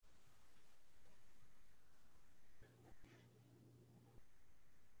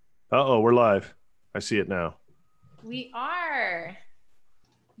Uh-oh, we're live. I see it now. We are.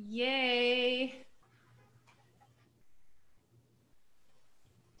 Yay.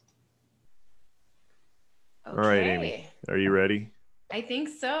 All right, Amy. Okay. Are you ready? I think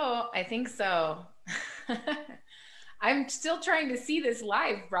so. I'm still trying to see this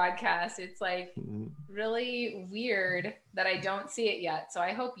live broadcast. It's like Mhm. really weird that I don't see it yet. So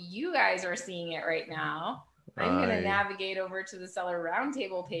I hope you guys are seeing it right now. I'm going to I navigate over to the Seller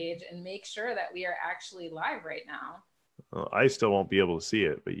Roundtable page and make sure that we are actually live right now. I still won't be able to see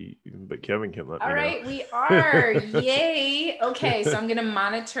it, but Kevin can let All me know. right, we are. Yay. Okay, so I'm going to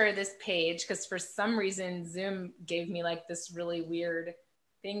monitor this page because for some reason Zoom gave me like this really weird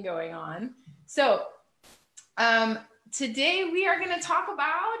thing going on. So, um, today we are going to talk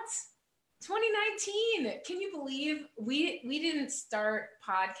about 2019. Can you believe we didn't start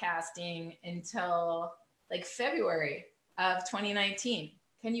podcasting until like February of 2019?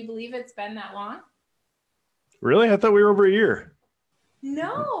 Can you believe it's been that long? Really? I thought we were over a year.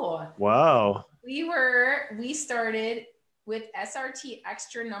 No. Wow. We started with SRT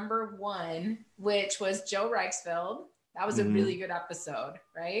Extra number one, which was Joe Reichsfeld. That was a hmm really good episode,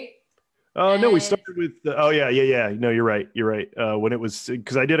 right? No, we And started with oh yeah. No, you're right. You're right. When it was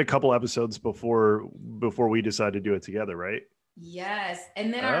because I did a couple episodes before we decided to do it together, right? yes,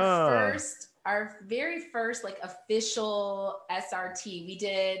 and then Ah. our very first like official SRT, we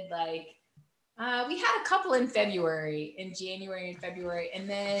did like we had a couple in February, in January and February, and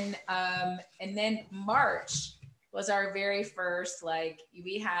then March was our very first. Like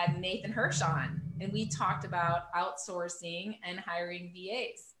we had Nathan Hirsch on, and we talked about outsourcing and hiring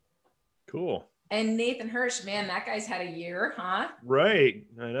VAs. Cool. And Nathan Hirsch, man, that guy's had a year, huh? Right.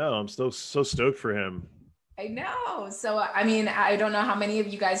 I know. I'm still so stoked for him. I know. So I mean, I don't know how many of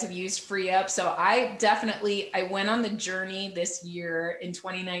you guys have used FreeUp. So I went on the journey this year in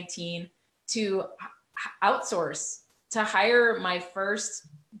 2019 to outsource, to hire my first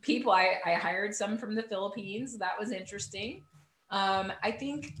people. I hired some from the Philippines. That was interesting. I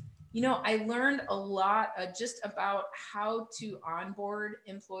think, I learned a lot just about how to onboard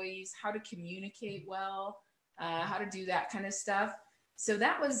employees, how to communicate well, how to do that kind of stuff. So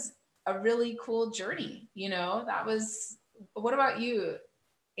that was a really cool journey. That was. What about you,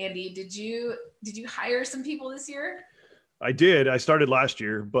 Andy? Did you hire some people this year? I did. I started last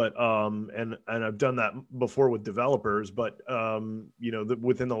year, but and I've done that before with developers, but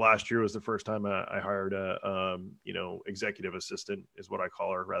within the last year was the first time I hired a executive assistant is what I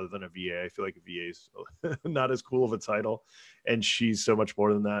call her rather than a VA. I feel like a VA is not as cool of a title, and she's so much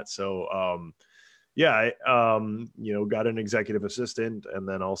more than that. So yeah, I got an executive assistant, and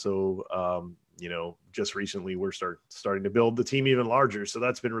then also just recently we're starting to build the team even larger. So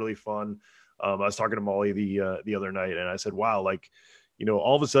that's been really fun. I was talking to Molly the other night, and I said, "Wow, like,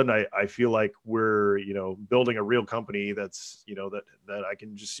 all of a sudden, I feel like we're building a real company that's that I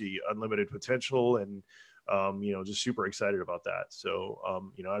can just see unlimited potential, and just super excited about that."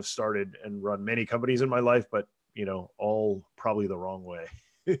 So I've started and run many companies in my life, but all probably the wrong way.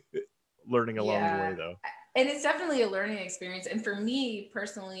 Learning along the way, Yeah. though. And it's definitely a learning experience. And for me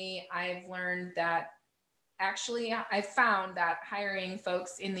personally, I've learned that actually, I found that hiring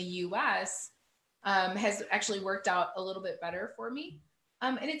folks in the US has actually worked out a little bit better for me.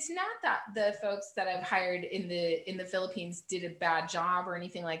 And it's not that the folks that I've hired in the Philippines did a bad job or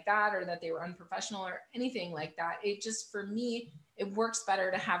anything like that, or that they were unprofessional or anything like that. It just for me, it works better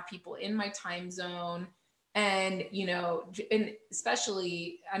to have people in my time zone, and and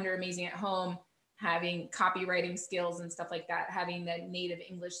especially under Amazing at Home, having copywriting skills and stuff like that, having the native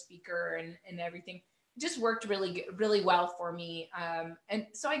English speaker and everything just worked really well for me. And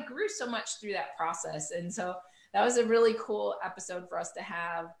so I grew so much through that process. And so that was a really cool episode for us to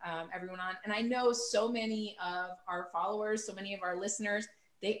have everyone on. And I know so many of our followers, so many of our listeners,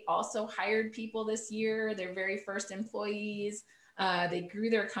 they also hired people this year, their very first employees. They grew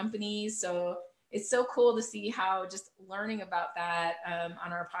their companies. So it's so cool to see how just learning about that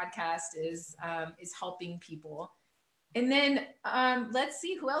on our podcast is helping people. And then let's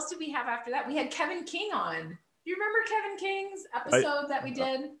see, who else did we have after that? We had Kevin King on. Do you remember Kevin King's I episode that we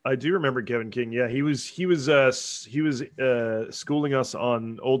did? I do remember Kevin King. Yeah, he was schooling us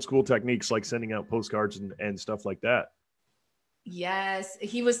on old school techniques like sending out postcards and stuff like that. Yes,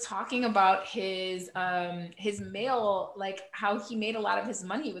 he was talking about his mail, like how he made a lot of his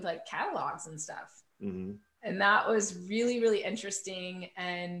money with like catalogs and stuff. hmm And that was really interesting.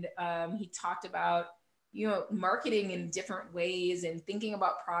 And he talked about marketing in different ways and thinking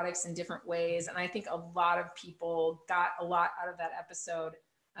about products in different ways. And I think a lot of people got a lot out of that episode.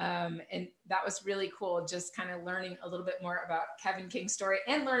 And that was really cool, just kind of learning a little bit more about Kevin King's story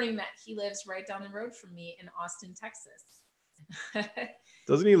and learning that he lives right down the road from me in Austin, Texas.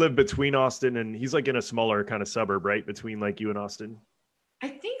 Doesn't he live between Austin and he's like in a smaller kind of suburb, right? Between like you and Austin? I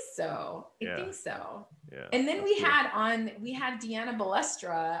think so. Yeah. I think so. Yeah. And then we had Deanna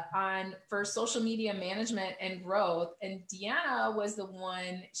Balestra on for social media management and growth. And Deanna was the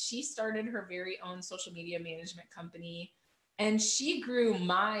one, she started her very own social media management company. And she grew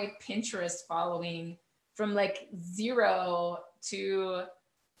my Pinterest following from like 0 to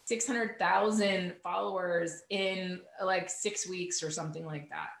 600,000 followers in like 6 weeks or something like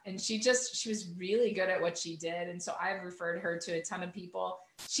that. And she was really good at what she did. And so I've referred her to a ton of people.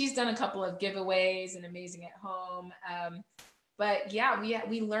 She's done a couple of giveaways and Amazing at Home. But yeah,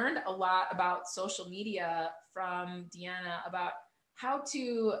 we learned a lot about social media from Deanna, about how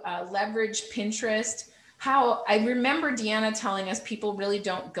to leverage Pinterest. How I remember Deanna telling us people really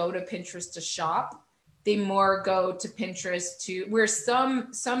don't go to Pinterest to shop. They more go to Pinterest to, where some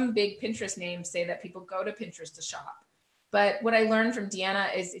big Pinterest names say that people go to Pinterest to shop. But what I learned from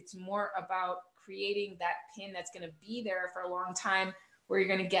Deanna is it's more about creating that pin that's going to be there for a long time, where you're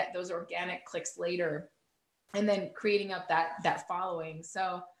going to get those organic clicks later, and then creating up that following.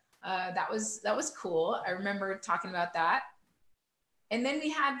 So that was cool. I remember talking about that. And then we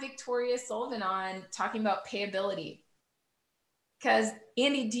had Victoria Sullivan on talking about payability. Because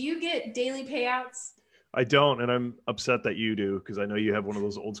Andy, do you get daily payouts? I don't, and I'm upset that you do, because I know you have one of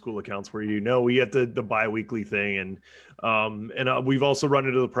those old school accounts where we get the bi-weekly thing, and we've also run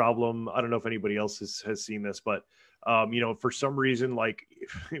into the problem. I don't know if anybody else has seen this, but for some reason, like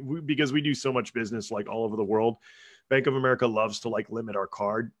because we do so much business like all over the world, Bank of America loves to like limit our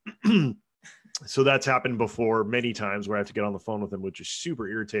card. So that's happened before many times where I have to get on the phone with them, which is super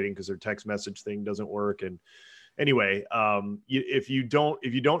irritating because their text message thing doesn't work. And anyway, if you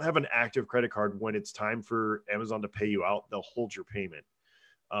don't have an active credit card when it's time for Amazon to pay you out, they'll hold your payment,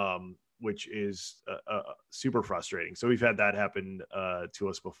 which is super frustrating. So we've had that happen to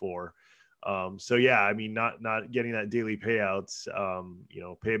us before. So yeah, I mean, not getting that daily payouts,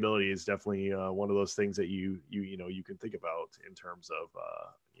 payability is definitely one of those things that you can think about in terms of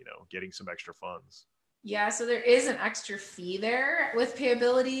getting some extra funds. Yeah, so there is an extra fee there with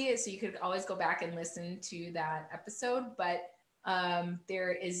payability, so you could always go back and listen to that episode. But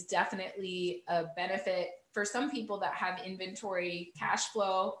there is definitely a benefit for some people that have inventory cash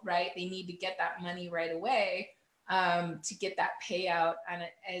flow, right? They need to get that money right away to get that payout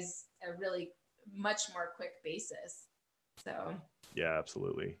as a really much more quick basis. So yeah,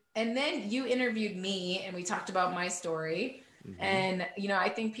 absolutely. And then you interviewed me and we talked about my story. Mm-hmm. And, I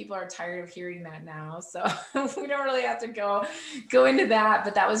think people are tired of hearing that now. So we don't really have to go into that,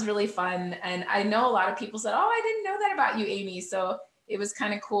 but that was really fun. And I know a lot of people said, oh, I didn't know that about you, Amy. So it was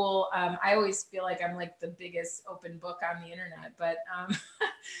kind of cool. I always feel like I'm like the biggest open book on the internet, but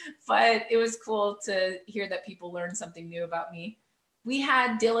it was cool to hear that people learned something new about me. We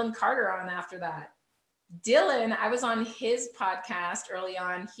had Dylan Carter on after that. Dylan, I was on his podcast early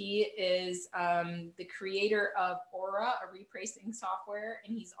on. He is the creator of Aura, a repricing software,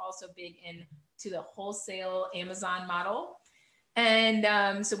 and he's also big into the wholesale Amazon model.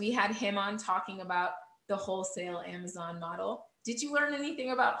 And so we had him on talking about the wholesale Amazon model. Did you learn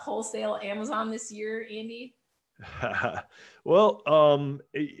anything about wholesale Amazon this year, Andy? Well,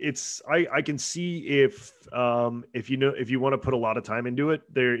 I can see if you want to put a lot of time into it,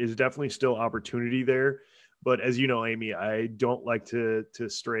 there is definitely still opportunity there. But as you know, Amy, I don't like to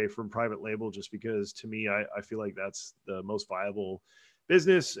stray from private label, just because to me, I feel like that's the most viable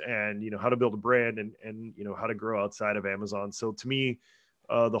business, and how to build a brand and how to grow outside of Amazon. So to me,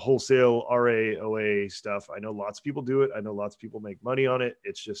 the wholesale RA, OA stuff, I know lots of people do it. I know lots of people make money on it.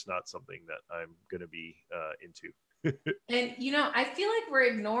 It's just not something that I'm going to be into. And I feel like we're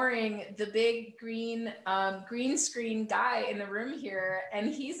ignoring the big green screen guy in the room here, and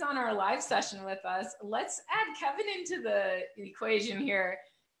he's on our live session with us. Let's add Kevin into the equation here.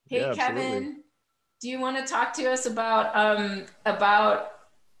 Hey, yeah, Kevin, do you want to talk to us about?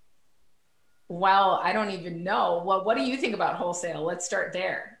 Well, I don't even know. Well, what do you think about wholesale? Let's start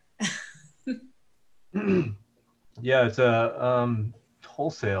there. Yeah, it's a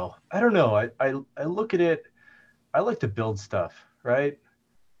wholesale. I don't know. I look at it. I like to build stuff, right?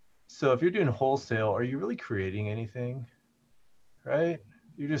 So if you're doing wholesale, are you really creating anything, right?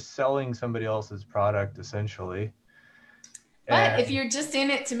 You're just selling somebody else's product, essentially. But if you're just in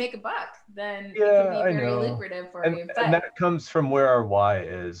it to make a buck, then it can be very lucrative for you. And that comes from where our why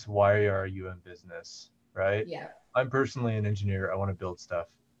is. Why are you in business, right? Yeah. I'm personally an engineer. I want to build stuff.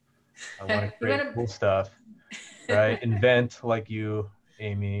 I want to create cool stuff, right? Invent like you,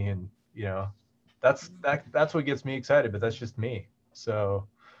 Amy, and that's what gets me excited, but that's just me. So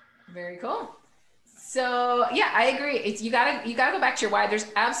very cool. So yeah, I agree. It's you gotta go back to your why. There's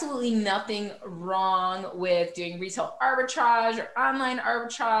absolutely nothing wrong with doing retail arbitrage or online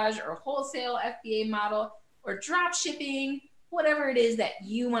arbitrage or wholesale FBA model or drop shipping, whatever it is that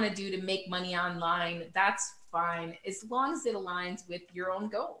you want to do to make money online. That's fine as long as it aligns with your own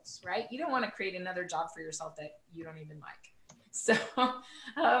goals, right? You don't want to create another job for yourself that you don't even like. So,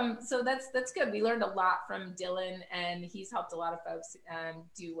 so that's good. We learned a lot from Dylan, and he's helped a lot of folks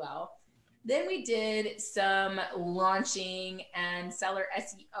do well. Then we did some launching and seller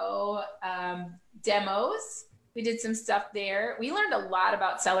SEO demos. We did some stuff there. We learned a lot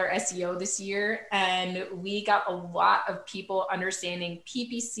about seller SEO this year, and we got a lot of people understanding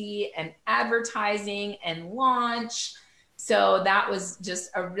PPC and advertising and launch. So that was just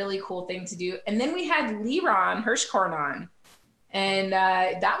a really cool thing to do. And then we had Liron Hirschkorn on, and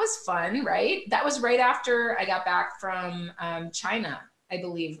that was fun, right? That was right after I got back from China, I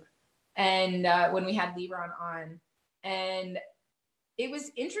believe. And when we had Liron on, and it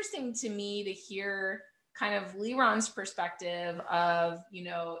was interesting to me to hear kind of Liron's perspective of,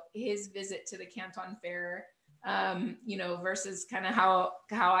 his visit to the Canton Fair, versus kind of how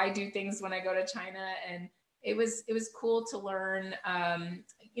I do things when I go to China. And it was cool to learn,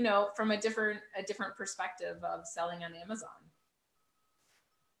 from a different perspective of selling on Amazon.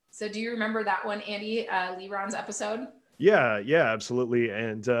 So do you remember that one, Andy, Liron's episode? Yeah, absolutely.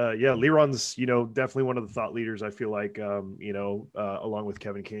 And Liron's, definitely one of the thought leaders, I feel like, along with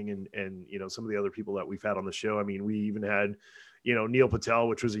Kevin King and some of the other people that we've had on the show. I mean, we even had, Neil Patel,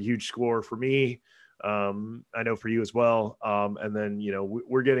 which was a huge score for me. I know for you as well. And then,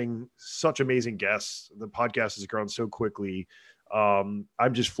 we're getting such amazing guests. The podcast has grown so quickly. I'm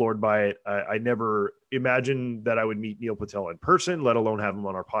just floored by it. I never imagined that I would meet Neil Patel in person, let alone have him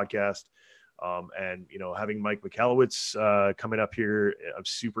on our podcast. And having Mike Michalowicz coming up here, I'm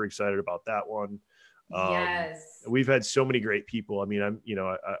super excited about that one. Yes, we've had so many great people. I mean,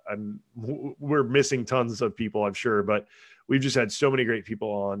 we're missing tons of people, I'm sure, but we've just had so many great people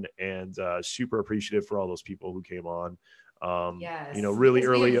on, and super appreciative for all those people who came on. Yes, really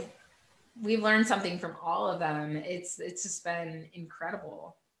early. We've learned something from all of them. It's just been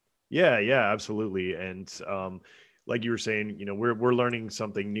incredible. Yeah, absolutely. And like you were saying, we're learning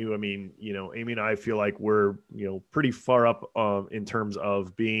something new. I mean, Amy and I feel like we're, pretty far up in terms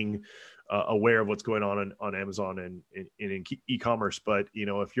of being aware of what's going on Amazon and in e-commerce. But,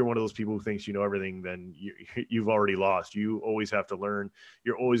 if you're one of those people who thinks you know everything, then you've already lost. You always have to learn.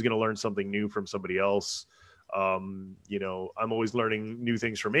 You're always going to learn something new from somebody else. I'm always learning new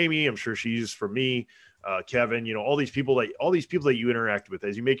things from Amy. I'm sure she's from me, Kevin, all these people that you interact with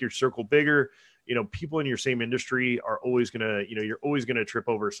as you make your circle bigger. People in your same industry are always going to, you're always going to trip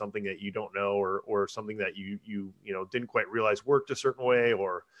over something that you don't know, or something that you didn't quite realize worked a certain way,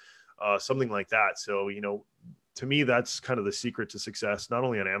 or something like that. So, to me, that's kind of the secret to success, not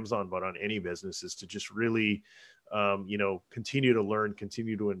only on Amazon, but on any business, is to just really, continue to learn,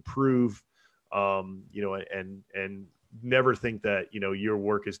 continue to improve, and never think that, your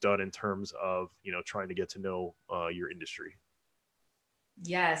work is done in terms of, trying to get to know your industry.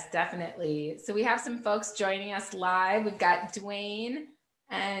 Yes, definitely. So we have some folks joining us live. We've got Dwayne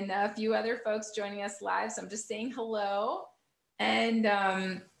and a few other folks joining us live. So I'm just saying hello,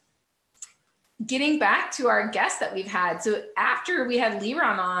 and getting back to our guests that we've had. So after we had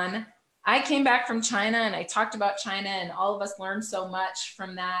Liron on, I came back from China and I talked about China, and all of us learned so much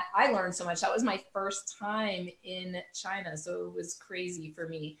from that. I learned so much. That was my first time in China. So it was crazy for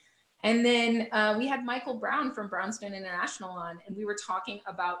me. And then we had Michael Brown from Brownstone International on, and we were talking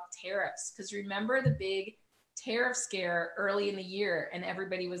about tariffs. Because remember the big tariff scare early in the year, and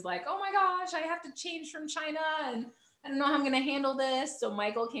everybody was like, oh my gosh, I have to change from China, and I don't know how I'm going to handle this. So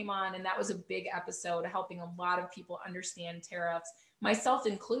Michael came on, and that was a big episode, helping a lot of people understand tariffs, myself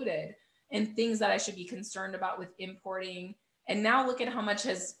included, and things that I should be concerned about with importing. And now look at how much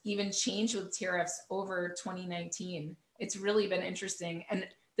has even changed with tariffs over 2019. It's really been interesting. And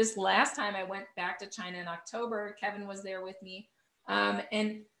this last time I went back to China in October, Kevin was there with me.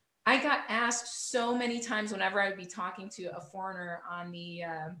 And I got asked so many times whenever I'd be talking to a foreigner on the,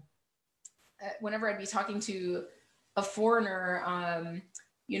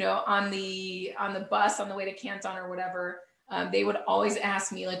 on the bus on the way to Canton or whatever, they would always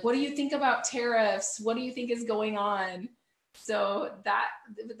ask me, like, what do you think about tariffs? What do you think is going on? So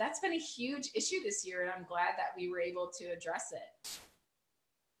that's been a huge issue this year, and I'm glad that we were able to address it.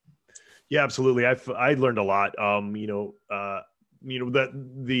 Yeah, absolutely. I learned a lot. That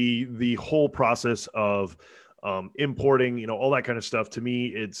the whole process of importing, all that kind of stuff. To me,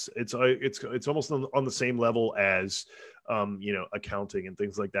 it's almost on the same level as, accounting and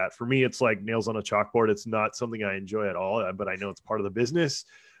things like that. For me, it's like nails on a chalkboard. It's not something I enjoy at all, but I know it's part of the business.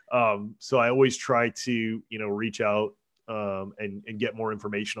 So I always try to, reach out, and get more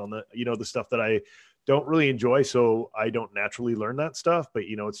information on the stuff that I don't really enjoy. So I don't naturally learn that stuff, but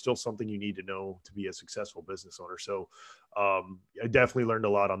it's still something you need to know to be a successful business owner. So I definitely learned a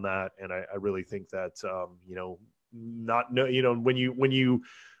lot on that. And I really think that, when you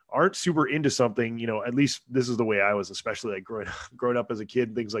aren't super into something, at least this is the way I was, especially like growing up as a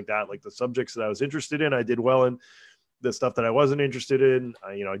kid, things like that, like the subjects that I was interested in, I did well in. The stuff that I wasn't interested in,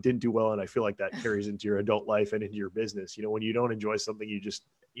 I didn't do well. And I feel like that carries into your adult life and into your business. When you don't enjoy something, you just,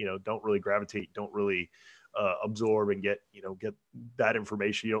 don't really gravitate, don't really absorb and get that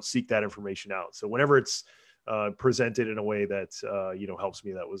information. You don't seek that information out. So whenever it's presented in a way that, helps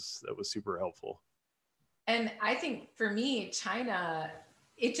me, that was super helpful. And I think for me, China,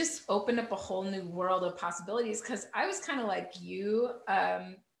 it just opened up a whole new world of possibilities. Cause I was kind of like you,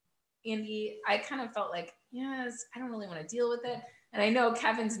 Andy, I kind of felt like, yes, I don't really want to deal with it. And I know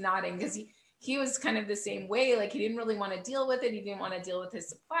Kevin's nodding because he was kind of the same way. Like he didn't really want to deal with it. He didn't want to deal with his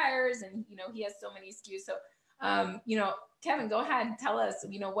suppliers. And, he has so many SKUs. So, Kevin, go ahead and tell us,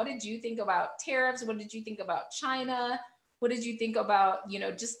 what did you think about tariffs? What did you think about China? What did you think about,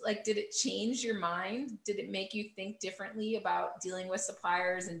 just like, did it change your mind? Did it make you think differently about dealing with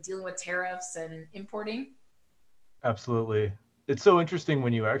suppliers and dealing with tariffs and importing? Absolutely. It's so interesting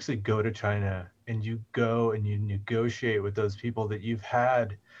when you actually go to China and you go and you negotiate with those people that you've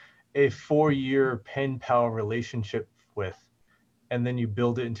had a 4-year pen pal relationship with, and then you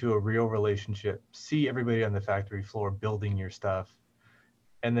build it into a real relationship, see everybody on the factory floor building your stuff,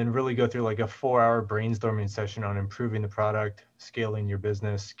 and then really go through like a 4-hour brainstorming session on improving the product, scaling your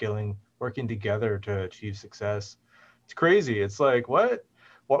business, working together to achieve success. It's crazy. It's like, what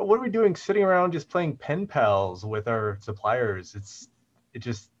are we doing sitting around just playing pen pals with our suppliers? It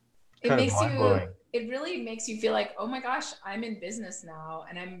just kind of mind blowing. It really makes you feel like, oh my gosh, I'm in business now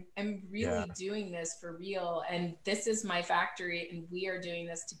and I'm really doing this for real. And this is my factory and we are doing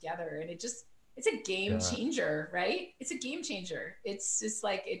this together. And it's a game changer, right? It's a game changer. It's just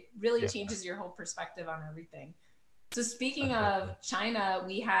like, it really changes your whole perspective on everything. So speaking of China,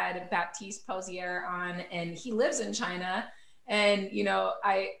 we had Baptiste Posier on, and he lives in China. And,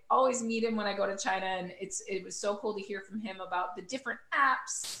 I always meet him when I go to China, and it was so cool to hear from him about the different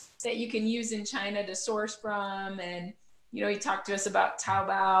apps that you can use in China to source from. And, he talked to us about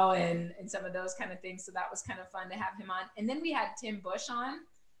Taobao and some of those kind of things. So that was kind of fun to have him on. And then we had Tim Bush on.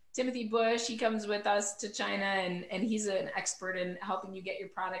 Timothy Bush, he comes with us to China, and he's an expert in helping you get your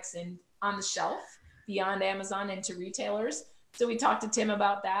products on the shelf beyond Amazon into retailers. So we talked to Tim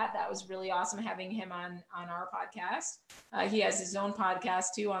about that. That was really awesome having him on our podcast. He has his own podcast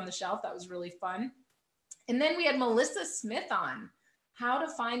too, On the Shelf. That was really fun. And then we had Melissa Smith on, how to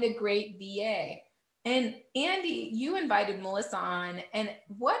find a great VA. And Andy, you invited Melissa on. And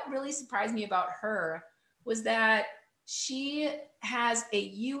what really surprised me about her was that she has a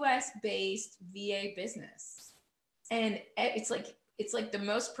US-based VA business. And it's like the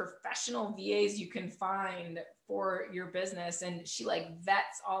most professional VAs you can find for your business. And she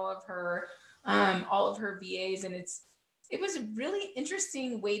vets all of her VAs. And it was a really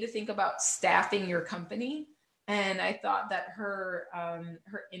interesting way to think about staffing your company. And I thought that her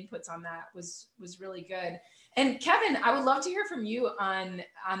inputs on that was really good. And Kevin, I would love to hear from you on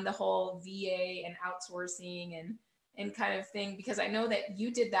the whole VA and outsourcing and kind of thing, because I know that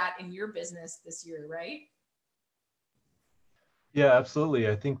you did that in your business this year, right? Yeah, absolutely.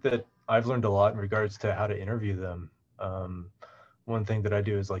 I think that I've learned a lot in regards to how to interview them. One thing that I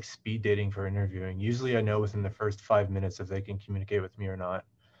do is like speed dating for interviewing. Usually I know within the first 5 minutes if they can communicate with me or not.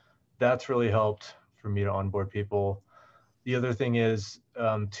 That's really helped for me to onboard people. The other thing is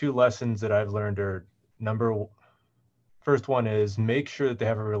 2 lessons that I've learned are first one is make sure that they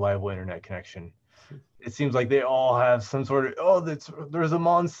have a reliable internet connection. It seems like they all have some sort of, there's a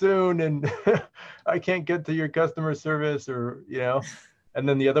monsoon and I can't get to your customer service, or, and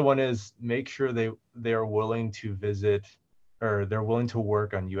then the other one is make sure they are willing to visit, or they're willing to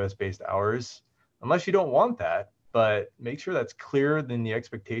work on US based hours, unless you don't want that, but make sure that's clearer than the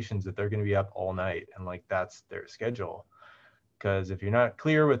expectations that they're going to be up all night and like that's their schedule. Because if you're not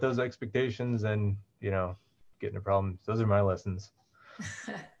clear with those expectations, then, getting a problem. Those are my lessons.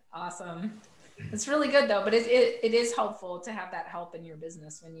 Awesome. It's really good though, but it is helpful to have that help in your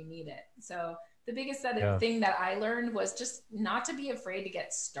business when you need it. So the biggest thing that I learned was just not to be afraid to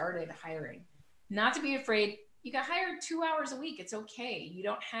get started hiring, not to be afraid. You can hire 2 hours a week. It's okay. You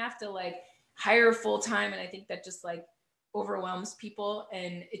don't have to hire full time. And I think that just like overwhelms people,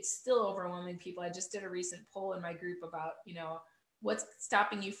 and it's still overwhelming people. I just did a recent poll in my group about, you know, what's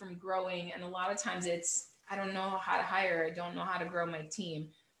stopping you from growing. And a lot of times it's, I don't know how to hire. I don't know how to grow my team.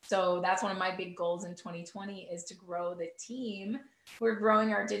 So that's one of my big goals in 2020 is to grow the team. We're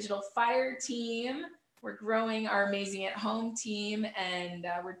growing our digital fire team. We're growing our Amazing at Home team, and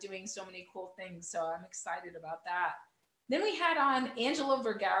we're doing so many cool things. So I'm excited about that. Then we had on Angela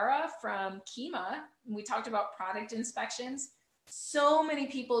Vergara from Kima. And we talked about product inspections. So many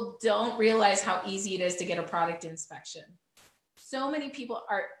people don't realize how easy it is to get a product inspection. So many people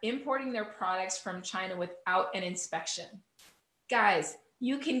are importing their products from China without an inspection. Guys,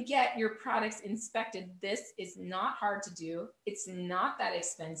 you can get your products inspected. This is not hard to do. It's not that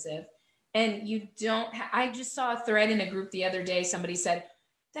expensive. And you don't, I just saw a thread in a group the other day. Somebody said,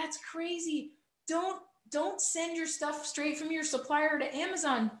 that's crazy. Don't send your stuff straight from your supplier to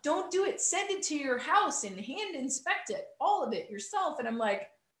Amazon. Don't do it. Send it to your house and hand inspect it, all of it yourself. And I'm like,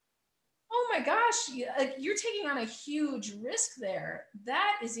 oh my gosh, like you're taking on a huge risk there.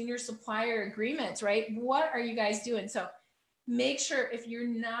 That is in your supplier agreements, right? What are you guys doing? So make sure, if you're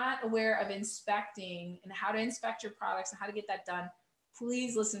not aware of inspecting and how to inspect your products and how to get that done,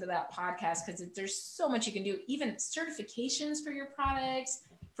 please listen to that podcast, because there's so much you can do. Even certifications for your products,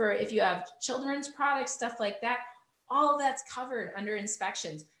 for if you have children's products, stuff like that, all of that's covered under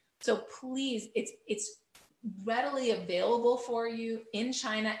inspections. So please, it's readily available for you in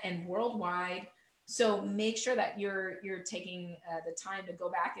China and worldwide. So make sure that you're taking the time to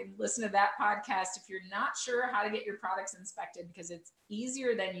go back and listen to that podcast if you're not sure how to get your products inspected, because it's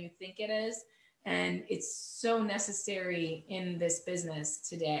easier than you think it is. And it's so necessary in this business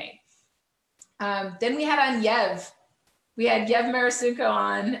today. Then we had on Yev. We had Yev Marasunko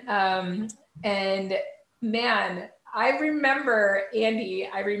on. And man, I remember, Andy,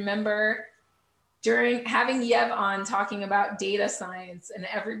 during having Yev on talking about data science, and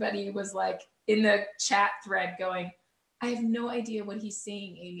everybody was like in the chat thread going, I have no idea what he's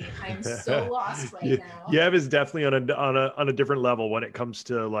saying, Amy. I'm so lost right now. Yev is definitely on a different level when it comes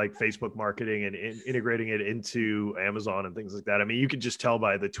to like Facebook marketing and integrating it into Amazon and things like that. I mean, you could just tell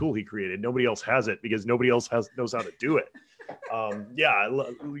by the tool he created. Nobody else has it because nobody else knows how to do it.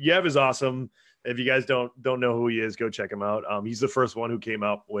 Yev is awesome. If you guys don't know who he is, go check him out. He's the first one who came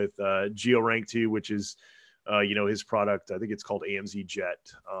up with GeoRank 2, which is his product. I think it's called AMZ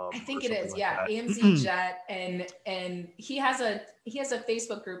Jet. I think it is. Yeah. AMZ Jet. And he has a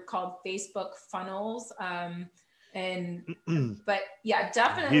Facebook group called Facebook Funnels. But yeah,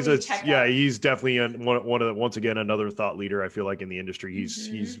 definitely he's definitely one of the, once again, another thought leader. I feel like in the industry,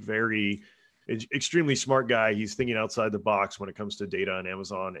 he's very extremely smart guy. He's thinking outside the box when it comes to data on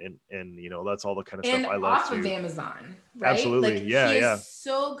Amazon, and that's all the kind of stuff I love off too. Of Amazon, right? Absolutely. Like, he is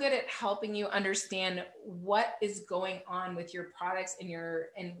so good at helping you understand what is going on with your products and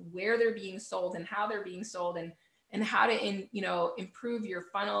where they're being sold and how they're being sold, and how to improve your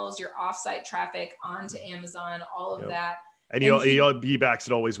funnels, your offsite traffic onto Amazon, all of that. And he backs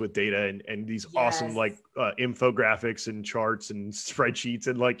it always with data and these awesome infographics and charts and spreadsheets,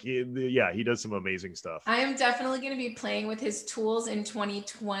 and he does some amazing stuff. I am definitely going to be playing with his tools in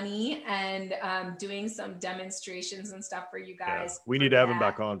 2020 and doing some demonstrations and stuff for you guys. We need to have him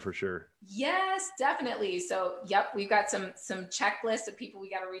back on for sure. Yes, definitely. So we've got some checklists of people we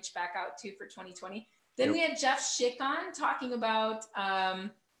got to reach back out to for 2020. Then we had Jeff Schick on talking about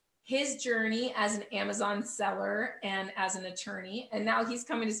his journey as an Amazon seller and as an attorney. And now he's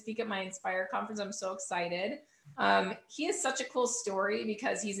coming to speak at my Inspire conference. I'm so excited. He has such a cool story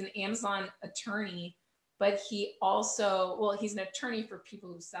because he's an Amazon attorney, but he also, he's an attorney for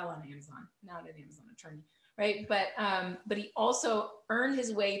people who sell on Amazon, not an Amazon attorney, right? But he also earned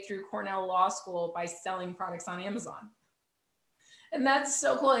his way through Cornell Law School by selling products on Amazon. And that's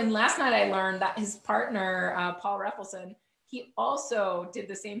so cool. And last night I learned that his partner, Paul Reffelson, he also did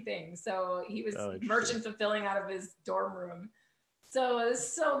the same thing. So he was merchant fulfilling out of his dorm room. So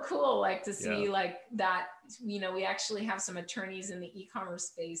it's so cool, to see that, we actually have some attorneys in the e-commerce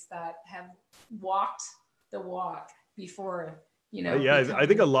space that have walked the walk before, I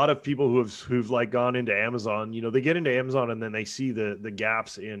think a lot of people who've gone into Amazon, they get into Amazon and then they see the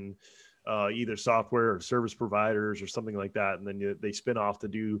gaps in either software or service providers or something like that. And then they spin off to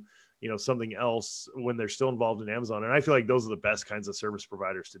do something else when they're still involved in Amazon. And I feel like those are the best kinds of service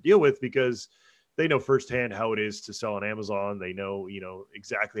providers to deal with because they know firsthand how it is to sell on Amazon. They know,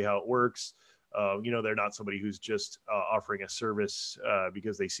 exactly how it works. They're not somebody who's just offering a service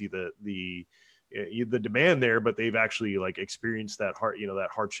because they see the demand there, but they've actually experienced that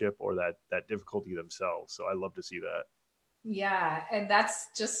hardship or that difficulty themselves. So I love to see that. Yeah, and that's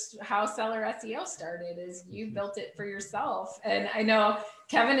just how Seller SEO started, is you built it for yourself. And I know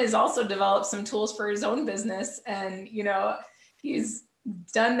Kevin has also developed some tools for his own business, and he's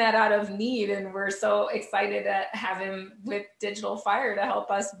done that out of need, and we're so excited to have him with Digital Fire to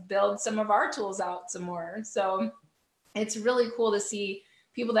help us build some of our tools out some more. So it's really cool to see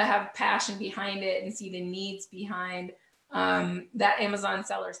people that have passion behind it and see the needs behind that Amazon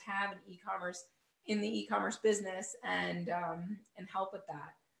sellers have in e-commerce, in the e-commerce business, and help with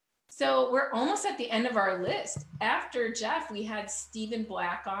that. So we're almost at the end of our list. After Jeff, we had Stephen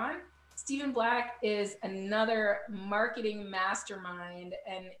Black on. Stephen Black is another marketing mastermind,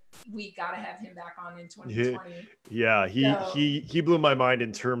 and we got to have him back on in 2020. Yeah, he blew my mind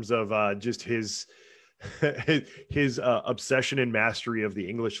in terms of just his obsession and mastery of the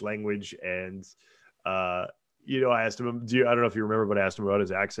English language. And I asked him, I don't know if you remember, but I asked him about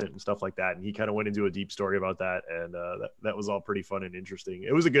his accent and stuff like that, and he kind of went into a deep story about that, and that was all pretty fun and interesting.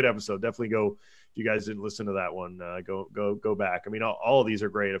 It was a good episode. Definitely go, if you guys didn't listen to that one, go back. I mean, all of these are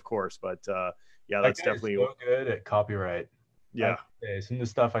great, of course, but yeah, that's definitely so good at copyright. Yeah, some of the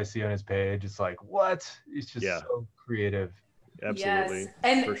stuff I see on his page, it's like, what? It's just so creative. Absolutely. Yes.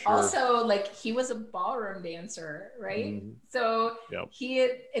 And also, like, he was a ballroom dancer, right? Mm-hmm. So he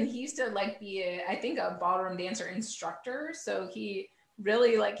used to be a ballroom dancer instructor. So he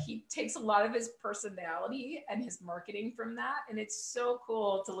really he takes a lot of his personality and his marketing from that. And it's so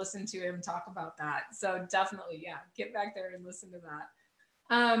cool to listen to him talk about that. So definitely, get back there and listen to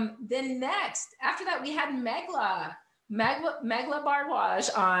that. Then next, after that, we had Megla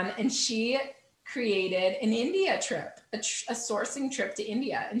Bardwaj on, and she created an India trip, a sourcing trip to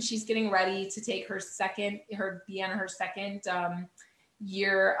India, and she's getting ready to take her second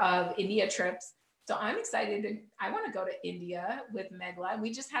year of India trips. So I'm excited. I want to go to India with Megla.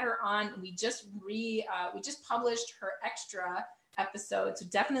 We just had her on. We just published her extra episode, so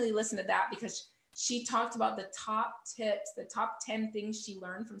definitely listen to that, because she talked about the top tips, the top 10 things she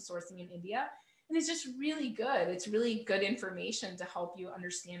learned from sourcing in India. And it's just really good. It's really good information to help you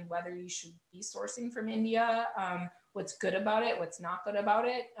understand whether you should be sourcing from India, what's good about it, what's not good about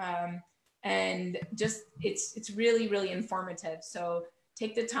it. And just, it's really, really informative. So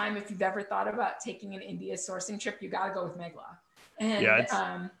take the time. If you've ever thought about taking an India sourcing trip, you got to go with Megla.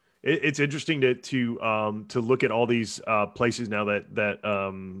 And it's interesting to look at all these places now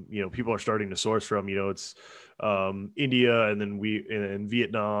that people are starting to source from. It's India, and then and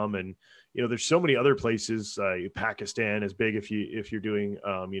Vietnam, and there's so many other places. Pakistan is big if you're doing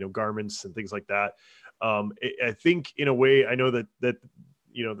garments and things like that. I think in a way, I know that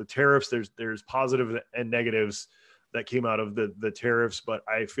the tariffs, there's positive and negatives that came out of the tariffs, but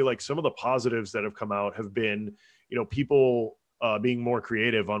I feel like some of the positives that have come out have been people being more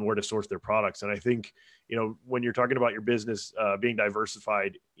creative on where to source their products. And I think when you're talking about your business being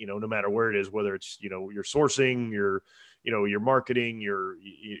diversified, no matter where it is, whether it's your sourcing, your marketing,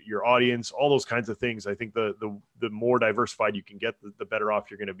 your audience, all those kinds of things. I think the more diversified you can get, the better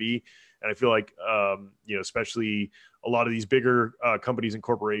off you're going to be. And I feel like, especially a lot of these bigger companies and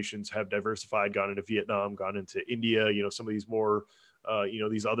corporations have diversified, gone into Vietnam, gone into India, some of these more,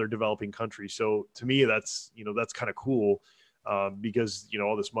 these other developing countries. So to me, that's kind of cool, because,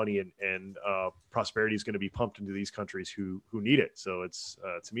 all this money and prosperity is going to be pumped into these countries who need it. So it's,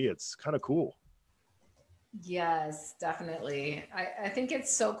 to me, it's kind of cool. Yes, definitely. I think it's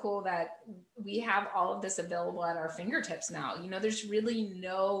so cool that we have all of this available at our fingertips now. There's really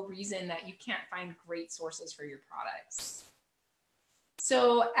no reason that you can't find great sources for your products.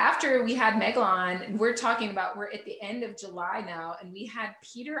 So after we had Megla on, we're at the end of July now, and we had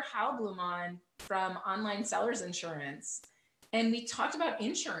Peter Halblum on from Online Sellers Insurance, and we talked about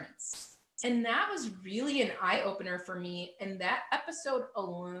insurance. And that was really an eye-opener for me. And that episode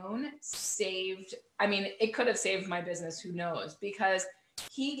alone it could have saved my business, who knows? Because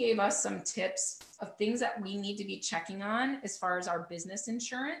he gave us some tips of things that we need to be checking on as far as our business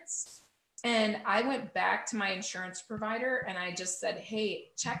insurance. And I went back to my insurance provider and I just said, hey,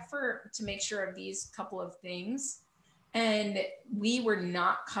 check to make sure of these couple of things. And we were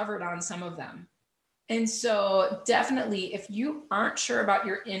not covered on some of them. And so definitely, if you aren't sure about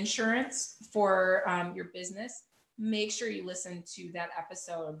your insurance for your business, make sure you listen to that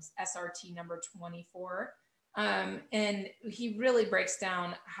episode, SRT number 24. And he really breaks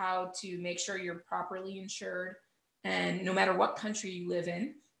down how to make sure you're properly insured, and no matter what country you live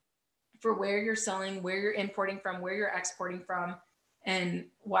in, for where you're selling, where you're importing from, where you're exporting from. And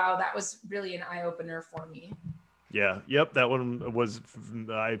wow, that was really an eye-opener for me. Yeah. Yep. That one was,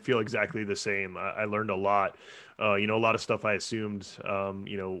 I feel exactly the same. I learned a lot, a lot of stuff I assumed,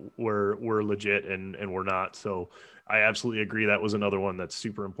 were legit and were not. So I absolutely agree. That was another one that's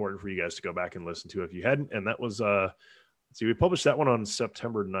super important for you guys to go back and listen to if you hadn't. And that was, let's see, we published that one on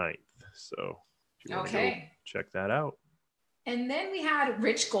September 9th. So if you want to go check that out. And then we had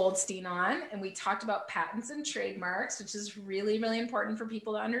Rich Goldstein on, and we talked about patents and trademarks, which is really, really important for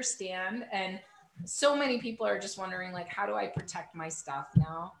people to understand. And so many people are just wondering, like, how do I protect my stuff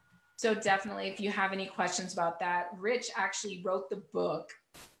now? So definitely, if you have any questions about that, Rich actually wrote the book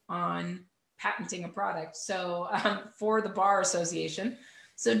on patenting a product. So for the Bar Association.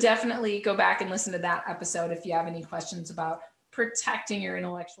 So definitely go back and listen to that episode if you have any questions about protecting your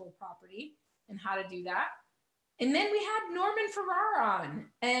intellectual property and how to do that. And then we had Norman Farrar on.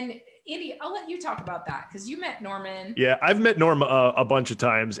 And Andy, I'll let you talk about that because you met Norman. Yeah, I've met Norm a bunch of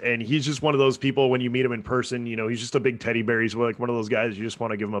times, and he's just one of those people when you meet him in person, you know, he's just a big teddy bear. He's like one of those guys you just want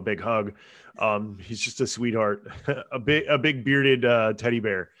to give him a big hug. He's just a sweetheart, a big bearded teddy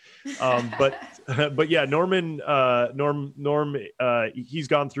bear. But yeah, Norm, he's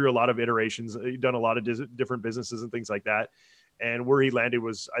gone through a lot of iterations. He's done a lot of different businesses and things like that. And where he landed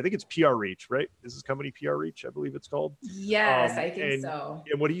was, I think it's PR Reach, right? Is his company PR Reach? I believe it's called. Yes, I think so.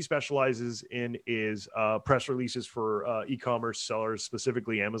 And what he specializes in is press releases for e-commerce sellers,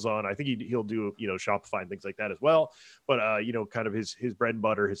 specifically Amazon. I think he'll do, you know, Shopify and things like that as well. But, you know, kind of his bread and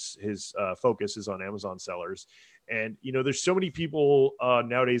butter, his focus is on Amazon sellers. And, you know, there's so many people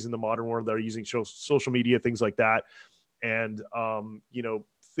nowadays in the modern world that are using social media, things like that. And, you know,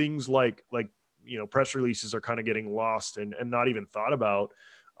 things like, you know, press releases are kind of getting lost and not even thought about,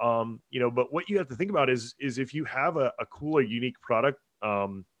 you know, but what you have to think about is if you have a cool or unique product,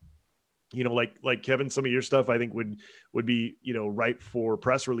 you know, like Kevin, some of your stuff I think would be, you know, ripe for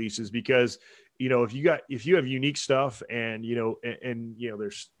press releases because, you know, if you have unique stuff and, you know, and, you know,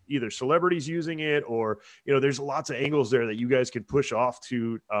 there's either celebrities using it or, you know, there's lots of angles there that you guys can push off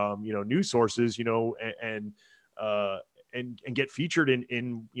to, you know, news sources, you know, and get featured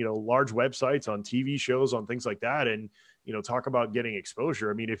in, you know, large websites, on TV shows, on things like that. And, you know, talk about getting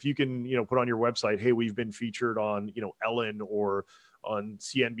exposure. I mean, if you can, you know, put on your website, hey, we've been featured on, you know, Ellen or on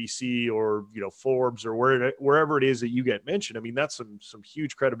CNBC or, you know, Forbes or wherever it is that you get mentioned. I mean, that's some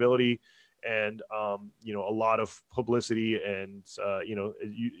huge credibility and, you know, a lot of publicity and, you know,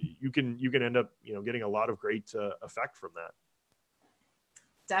 you can end up, you know, getting a lot of great effect from that.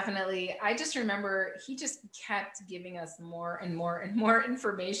 Definitely. I just remember he just kept giving us more and more and more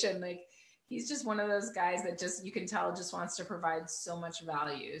information. Like he's just one of those guys that just, you can tell just wants to provide so much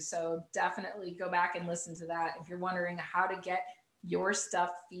value. So definitely go back and listen to that. If you're wondering how to get your stuff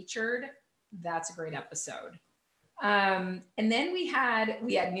featured, that's a great episode. And then we had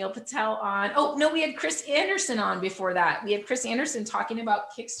Neil Patel on. Oh no, we had Chris Anderson on before that. We had Chris Anderson talking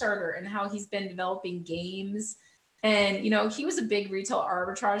about Kickstarter and how he's been developing games. And, you know, he was a big retail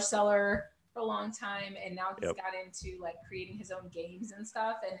arbitrage seller for a long time. And now he's got into like creating his own games and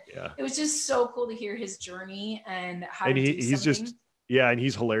stuff. And it was just so cool to hear his journey and how to do he's something. Just, yeah. And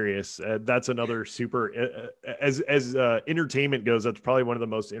he's hilarious. That's another super, as entertainment goes, that's probably one of the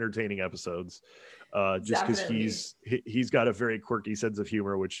most entertaining episodes. Just because he's got a very quirky sense of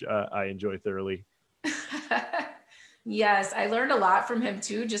humor, which I enjoy thoroughly. Yes. I learned a lot from him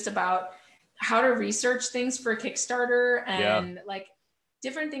too, just about how to research things for Kickstarter and like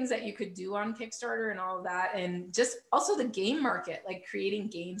different things that you could do on Kickstarter and all of that. And just also the game market, like creating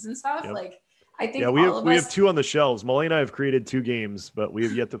games and stuff. Like I think we have 2 on the shelves. Molly and I have created 2 games, but we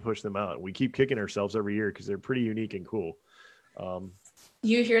have yet to push them out. We keep kicking ourselves every year because they're pretty unique and cool.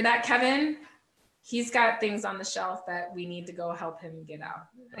 You hear that, Kevin? He's got things on the shelf that we need to go help him get out.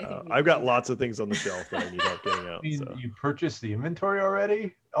 I've got lots of things on the shelf that I need help getting out. You purchased the inventory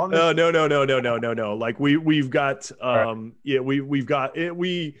already? No. Like we've got, we've got it.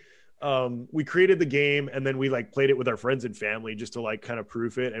 We created the game and then we like played it with our friends and family just to like kind of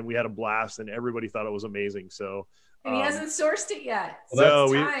proof it. And we had a blast and everybody thought it was amazing. So, and he hasn't sourced it yet. So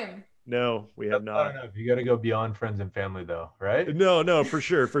it's time. No, we have not. I don't know. You got to go beyond friends and family though, right? No, for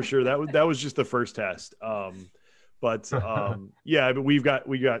sure. That was just the first test. But yeah, but we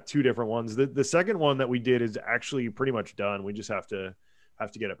got 2 different ones. The second one that we did is actually pretty much done. We just have to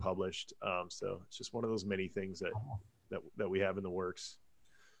get it published. So it's just one of those many things that we have in the works.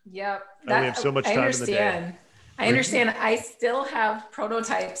 Yep. We have so much time in the day. I understand. I still have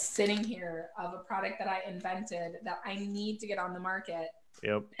prototypes sitting here of a product that I invented that I need to get on the market.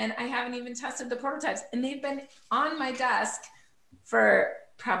 Yep. And I haven't even tested the prototypes, and they've been on my desk for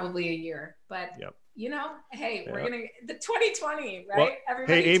probably a year. But you know, hey, Yeah. we're gonna the 2020, right? Well,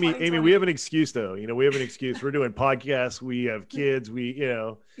 Everybody, hey, Amy, 2020. we have an excuse though. You know, we have an excuse. We're doing podcasts. We have kids. We've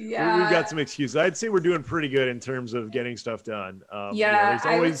Yeah, got some excuses. I'd say we're doing pretty good in terms of getting stuff done. yeah,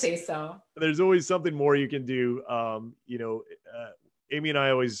 I would say so. There's always something more you can do. Amy and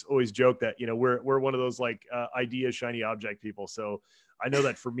I always joke that, you know, we're one of those like idea shiny object people. So I know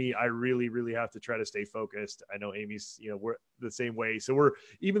that for me, I really, really have to try to stay focused. I know Amy's, you know, we're the same way. So we're,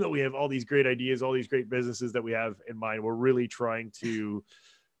 even though we have all these great ideas, all these great businesses that we have in mind, we're really trying to,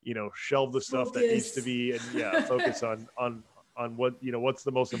 you know, shelve the stuff that needs to be, and focus on what, you know, what's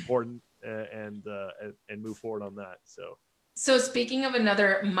the most important, and move forward on that. So speaking of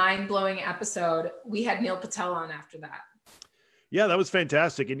another mind-blowing episode, we had Neil Patel on after that. Yeah, that was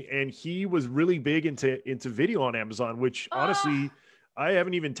fantastic. And he was really big into video on Amazon, which honestly, I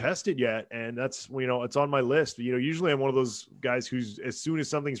haven't even tested yet. And that's, you know, it's on my list. You know, usually I'm one of those guys who's, as soon as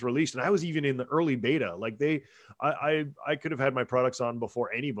something's released, and I was even in the early beta, like I could have had my products on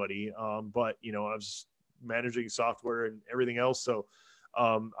before anybody. But you know, I was managing software and everything else. So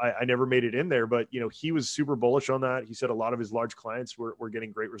I never made it in there, but you know, he was super bullish on that. He said a lot of his large clients were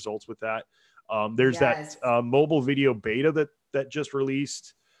getting great results with that. There's that mobile video beta that just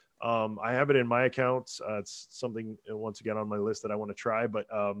released. I have it in my accounts. It's something, once again, on my list that I want to try, but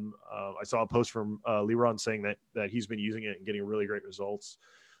I saw a post from Leron saying that he's been using it and getting really great results.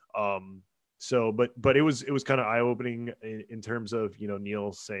 But it was kind of eye-opening in terms of, you know,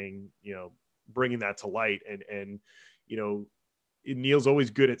 Neil saying, you know, bringing that to light, and you know, Neil's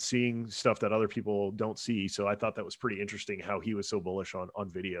always good at seeing stuff that other people don't see. So I thought that was pretty interesting how he was so bullish on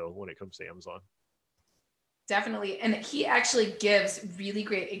video when it comes to Amazon. Definitely. And he actually gives really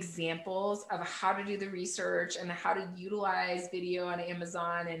great examples of how to do the research and how to utilize video on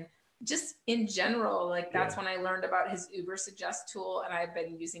Amazon, and just in general. Like that's when I learned about his Uber Suggest tool, and I've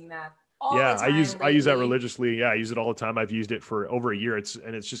been using that all the time. I use that religiously. Yeah, I use it all the time. I've used it for over a year. It's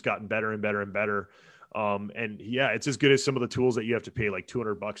just gotten better and better and better. And yeah, it's as good as some of the tools that you have to pay like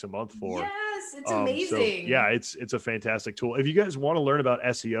 $200 a month for. Yes, it's amazing. So yeah, it's a fantastic tool. If you guys want to learn about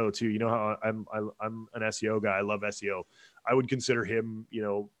SEO too, you know how I'm an SEO guy. I love SEO. I would consider him, you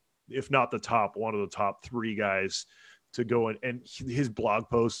know, if not the top, one of the top 3 guys to go in, and his blog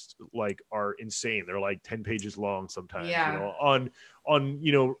posts like are insane. They're like 10 pages long sometimes, you know,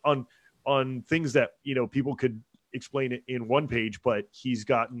 on things that, you know, people could explain it in one page, but he's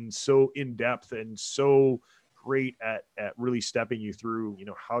gotten so in depth and so great at really stepping you through, you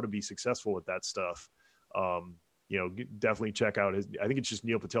know, how to be successful with that stuff. You know, definitely check out I think it's just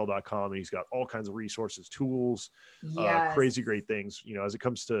neilpatel.com, and he's got all kinds of resources, tools, crazy great things. You know, as it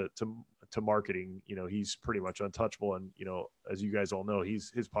comes to marketing, you know, he's pretty much untouchable. And, you know, as you guys all know,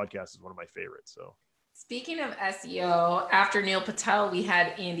 his podcast is one of my favorites. So speaking of SEO, after Neil Patel, we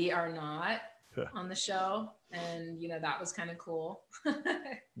had Andy Arnott on the show. And, you know, that was kind of cool.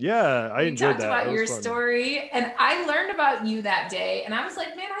 Yeah, I enjoyed that. We talked about your story, and I learned about you that day. And I was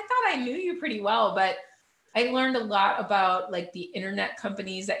like, man, I thought I knew you pretty well, but I learned a lot about like the internet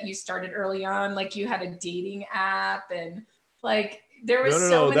companies that you started early on. Like you had a dating app, and like there was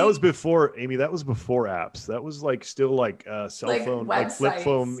so many... That was before, Amy. That was before apps. That was like still like cell phone, like flip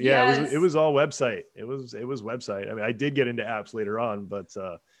phone. Yeah, it was all website. It was website. I mean, I did get into apps later on, but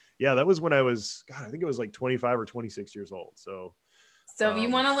yeah, that was when I was, God, I think it was like 25 or 26 years old. So if you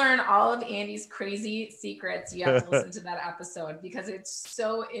want to learn all of Andy's crazy secrets, you have to listen to that episode, because it's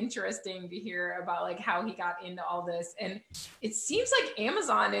so interesting to hear about like how he got into all this. And it seems like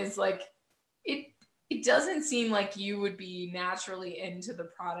Amazon is like, it doesn't seem like you would be naturally into the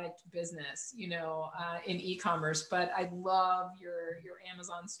product business, you know, in e-commerce, but I love your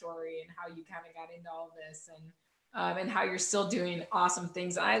Amazon story and how you kind of got into all this, and how you're still doing awesome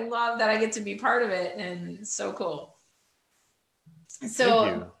things. I love that I get to be part of it, and so cool.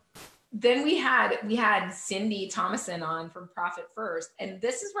 So then we had Cindy Thomason on from Profit First. And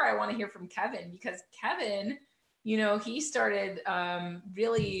this is where I want to hear from Kevin, because Kevin, you know, he started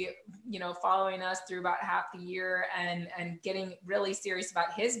really, you know, following us through about half the year and getting really serious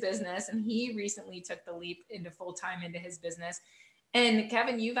about his business. And he recently took the leap into full-time into his business. And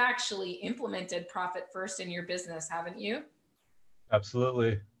Kevin, you've actually implemented Profit First in your business, haven't you?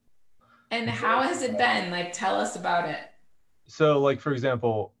 Absolutely. And how has it been? Like, tell us about it. So, like, for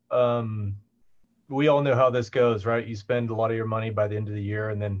example, we all know how this goes, right? You spend a lot of your money by the end of the year,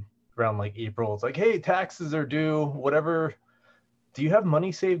 and then around like April, it's like, hey, taxes are due, whatever. Do you have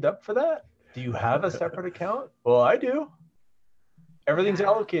money saved up for that? Do you have a separate account? Well, I do. Everything's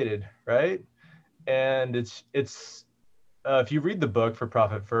allocated, right? And it's if you read the book for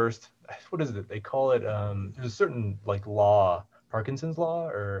Profit First, what is it? They call it, there's a certain like law Parkinson's law,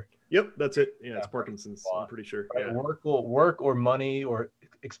 or Yep, that's it. Yeah, it's Parkinson's. I'm pretty sure. Right? Yeah. Work or money or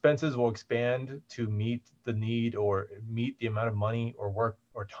expenses will expand to meet the need or meet the amount of money or work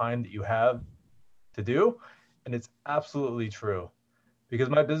or time that you have to do. And it's absolutely true, because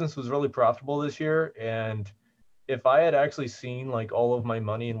my business was really profitable this year. And if I had actually seen like all of my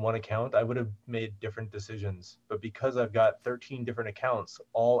money in one account, I would have made different decisions. But because I've got 13 different accounts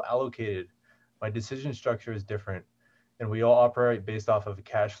all allocated, my decision structure is different. And we all operate based off of a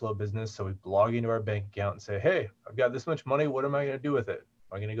cash flow business. So we log into our bank account and say, hey, I've got this much money. What am I going to do with it?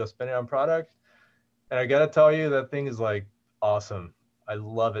 Am I going to go spend it on product? And I got to tell you, that thing is like awesome. I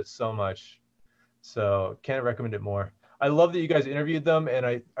love it so much. So can't recommend it more. I love that you guys interviewed them, and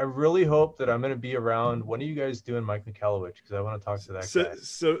I really hope that I'm going to be around. When are you guys doing Mike Michalowicz? Because I want to talk to that guy.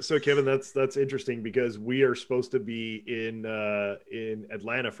 So Kevin, that's interesting, because we are supposed to be in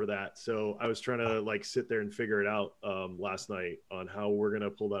Atlanta for that. So I was trying to like sit there and figure it out last night on how we're gonna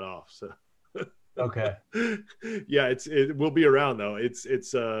pull that off. So Okay. Yeah, it will be around though. It's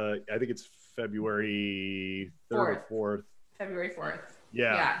I think it's February 3rd or 4th. February 4th.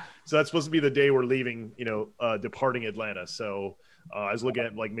 Yeah. So that's supposed to be the day we're leaving, departing Atlanta. So I was looking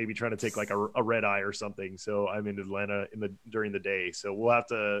at like maybe trying to take like a red eye or something. So I'm in Atlanta during the day. So we'll have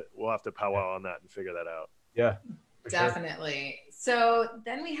to powwow on that and figure that out. Yeah. Definitely. Sure. So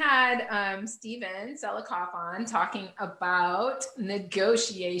then we had Steven Selikoff on talking about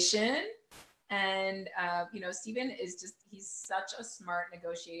negotiation. And, Steven is he's such a smart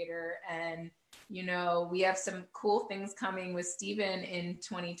negotiator. And, we have some cool things coming with Steven in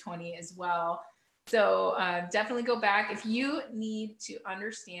 2020 as well. So definitely go back. If you need to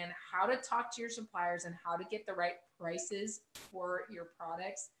understand how to talk to your suppliers and how to get the right prices for your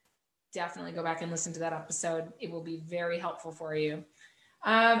products, definitely go back and listen to that episode. It will be very helpful for you.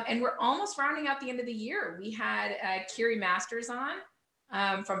 And we're almost rounding out the end of the year. We had Kiri Masters on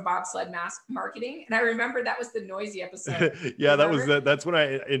from Bobsled Marketing. And I remember that was the noisy episode. Yeah, that's when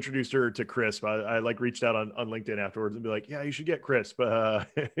I introduced her to Chris. I like reached out on LinkedIn afterwards and be like, yeah, you should get Chris. But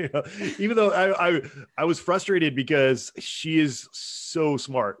even though I was frustrated because she is so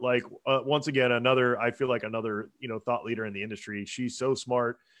smart. Like once again, I feel like another, thought leader in the industry. She's so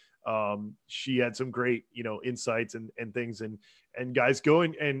smart. She had some great, insights and things, and guys,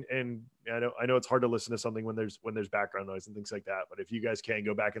 going and I know it's hard to listen to something when there's background noise and things like that, but if you guys can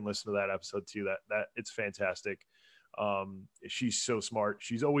go back and listen to that episode too, that it's fantastic. She's so smart.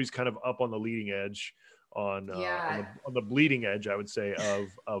 She's always kind of up on the leading edge on the bleeding edge, I would say, of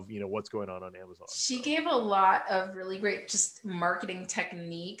what's going on Amazon. She gave a lot of really great just marketing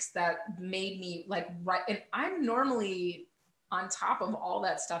techniques that made me and I'm normally on top of all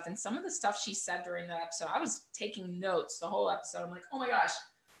that stuff. And some of the stuff she said during that episode, I was taking notes the whole episode. I'm like, oh my gosh,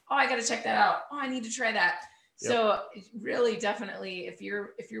 I got to check that out. I need to try that. Yep. So really, definitely, if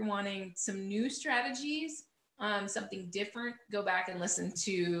you're wanting some new strategies, something different, go back and listen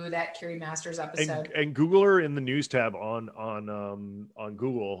to that Kiri Masters episode. And Google her in the news tab on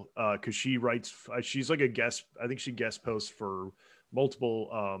Google, because she writes. She's like a guest. I think she guest posts for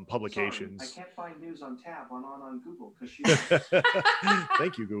multiple publications. Sorry, I can't find news on tab on Google because she.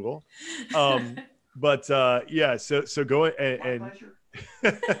 Thank you, Google. But yeah, so go and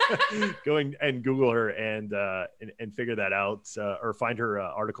going and Google her and figure that out, or find her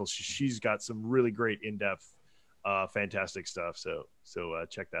articles. She's got some really great in-depth, fantastic stuff. So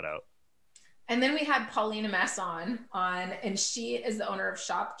check that out. And then we had Paulina Mess on, and she is the owner of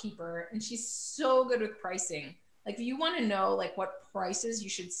Shopkeeper, and she's so good with pricing. Like, if you want to know like what prices you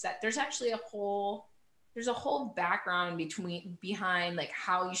should set, there's actually a whole background behind like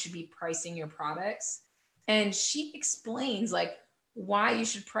how you should be pricing your products. And she explains like why you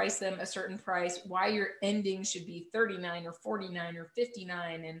should price them a certain price, why your ending should be 39 or 49 or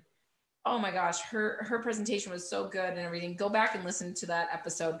 59. And oh my gosh, her presentation was so good and everything. Go back and listen to that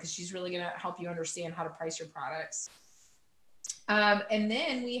episode because she's really going to help you understand how to price your products. And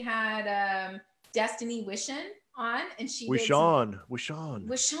then we had Destiny Wishan on, and she Wishan.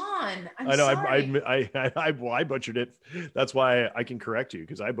 I know. I butchered it. That's why I can correct you,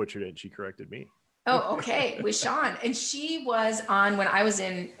 because I butchered it and she corrected me. Oh, okay. Wishan, and she was on when I was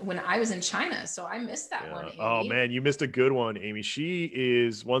in China, so I missed that one. Amy. Oh man, you missed a good one, Amy. She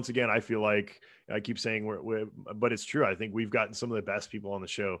is, once again, I feel like I keep saying but it's true. I think we've gotten some of the best people on the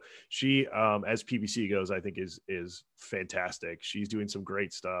show. She, as PPC goes, I think is fantastic. She's doing some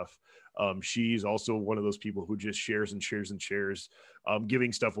great stuff. She's also one of those people who just shares and shares and shares,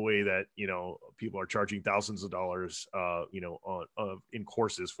 giving stuff away that, people are charging thousands of dollars, in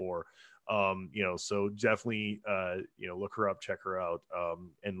courses for. So definitely, look her up, check her out,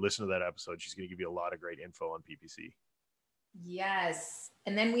 and listen to that episode. She's going to give you a lot of great info on PPC. Yes.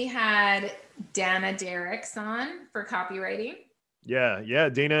 And then we had Dana Derricks on for copywriting. Yeah.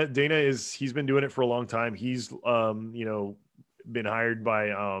 Dana he's been doing it for a long time. He's, been hired by,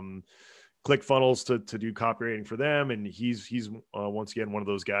 ClickFunnels to do copywriting for them. And he's once again, one of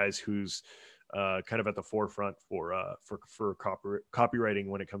those guys who's, kind of at the forefront for copywriting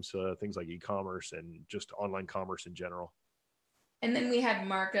when it comes to things like e-commerce and just online commerce in general. And then we had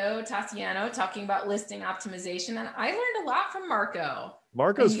Marco Tassiano talking about listing optimization. And I learned a lot from Marco.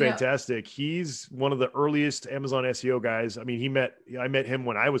 Marco's fantastic. He's one of the earliest Amazon SEO guys. I mean, I met him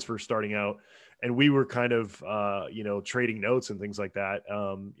when I was first starting out, and we were kind of, trading notes and things like that.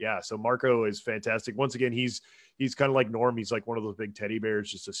 So Marco is fantastic. Once again, he's kind of like Norm. He's like one of those big teddy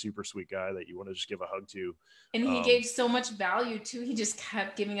bears, just a super sweet guy that you want to just give a hug to. And he gave so much value too. He just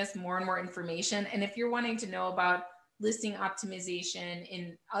kept giving us more and more information. And if you're wanting to know about listing optimization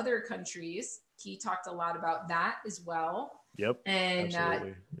in other countries, he talked a lot about that as well. Yep. And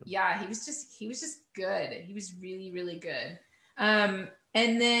he was just good. He was really, really good. And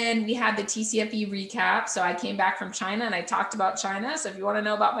then we had the TCFE recap. So I came back from China and I talked about China. So if you want to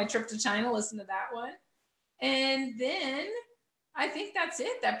know about my trip to China, listen to that one. And then I think that's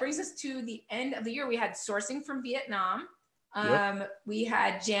it. That brings us to the end of the year. We had sourcing from Vietnam. We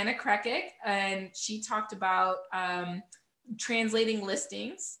had Jana Krekic, and she talked about translating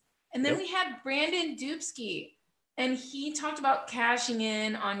listings. And then we had Brandon Dubsky, and he talked about cashing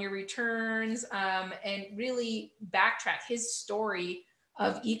in on your returns, and really backtrack. His story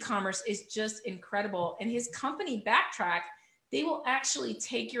of e-commerce is just incredible. And his company, Backtrack, they will actually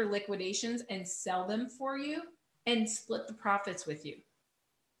take your liquidations and sell them for you and split the profits with you.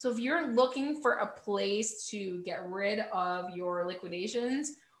 So if you're looking for a place to get rid of your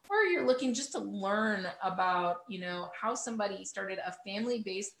liquidations, or you're looking just to learn about, how somebody started a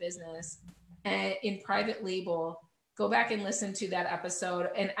family-based business in private label, go back and listen to that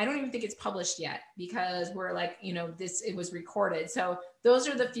episode. And I don't even think it's published yet because we're like, it was recorded. So those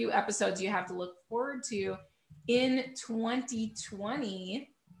are the few episodes you have to look forward to in 2020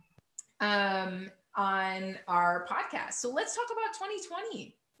 on our podcast. So let's talk about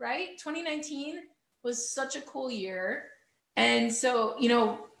 2020. Right? 2019 was such a cool year. And so,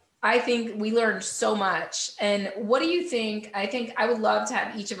 I think we learned so much. And what do you think? I think I would love to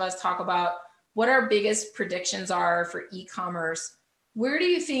have each of us talk about what our biggest predictions are for e-commerce. Where do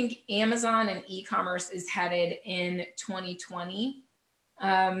you think Amazon and e-commerce is headed in 2020?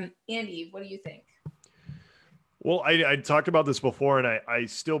 Andy, what do you think? Well, I talked about this before, and I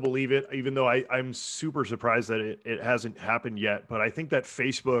still believe it, even though I'm super surprised that it hasn't happened yet. But I think that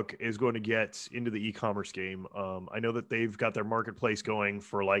Facebook is going to get into the e-commerce game. I know that they've got their marketplace going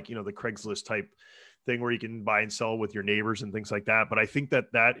for the Craigslist type thing where you can buy and sell with your neighbors and things like that. But I think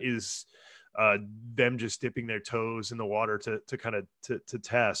that is them just dipping their toes in the water to kind of to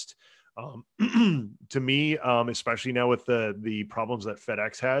test. To me, especially now with the problems that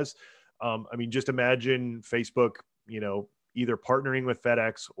FedEx has. Just imagine Facebook, either partnering with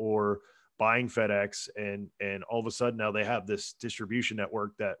FedEx or buying FedEx, and all of a sudden now they have this distribution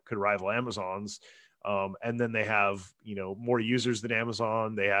network that could rival Amazon's. And then they have, more users than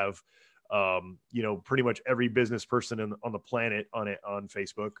Amazon. They have, pretty much every business person on the planet on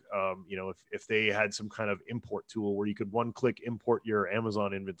Facebook. If they had some kind of import tool where you could one-click import your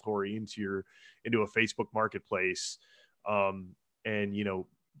Amazon inventory into a Facebook marketplace, and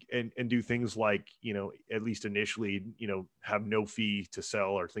do things like, at least initially, have no fee to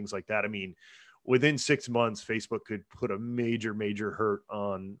sell or things like that. I mean, within 6 months, Facebook could put a major, major hurt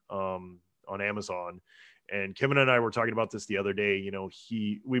on Amazon. And Kevin and I were talking about this the other day.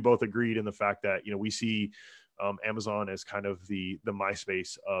 We both agreed in the fact that, we see Amazon as kind of the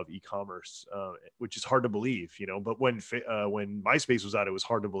MySpace of e-commerce, which is hard to believe, but when MySpace was out, it was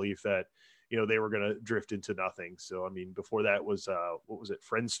hard to believe that, they were going to drift into nothing. So, before that was, what was it?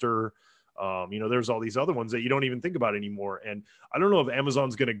 Friendster. There's all these other ones that you don't even think about anymore. And I don't know if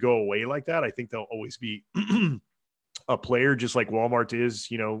Amazon's going to go away like that. I think they'll always be a player, just like Walmart is,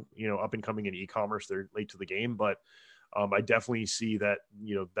 up and coming in e-commerce. They're late to the game, but I definitely see that,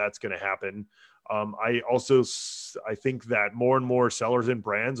 that's going to happen. I think that more and more sellers and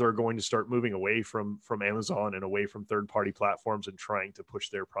brands are going to start moving away from Amazon and away from third-party platforms and trying to push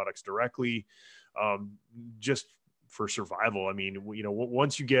their products directly, just for survival.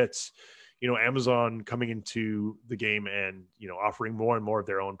 Once you get, Amazon coming into the game and, offering more and more of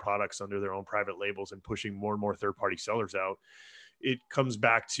their own products under their own private labels and pushing more and more third-party sellers out, it comes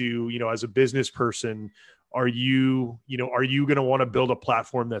back to, as a business person, are you going to want to build a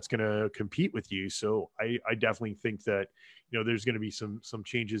platform that's going to compete with you? So I definitely think that, there's going to be some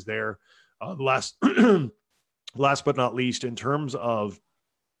changes there. last but not least, in terms of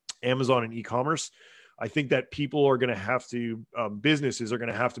Amazon and e-commerce, I think that people are going to have to, businesses are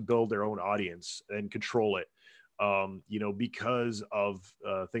going to have to build their own audience and control it, because of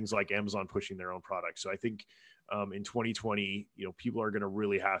things like Amazon pushing their own products. So I think in 2020, people are going to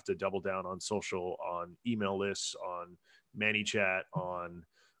really have to double down on social, on email lists, on ManyChat, on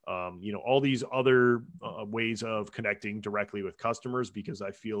all these other ways of connecting directly with customers, because I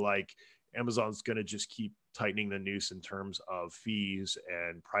feel like Amazon's going to just keep tightening the noose in terms of fees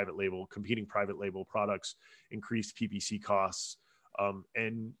and competing private label products, increased PPC costs.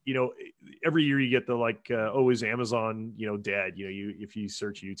 And every year you get the is Amazon dead? If you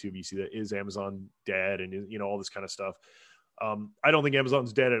search YouTube, you see that is Amazon dead, and all this kind of stuff. I don't think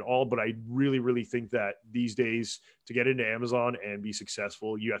Amazon's dead at all, but I really, really think that these days, to get into Amazon and be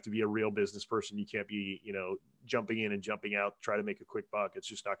successful, you have to be a real business person. You can't be, jumping in and jumping out, try to make a quick buck. It's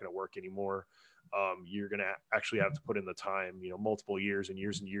just not going to work anymore. You're going to actually have to put in the time, multiple years and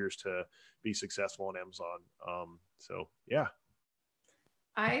years and years to be successful on Amazon. So yeah.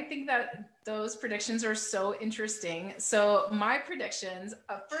 I think that those predictions are so interesting. So my predictions,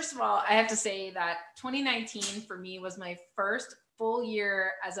 first of all, I have to say that 2019 for me was my first full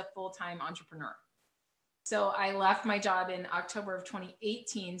year as a full-time entrepreneur. So I left my job in October of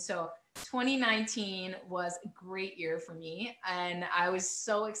 2018. So 2019 was a great year for me. And I was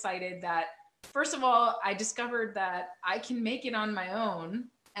so excited that, first of all, I discovered that I can make it on my own,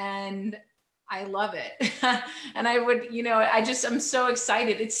 and I love it. And I would, I'm so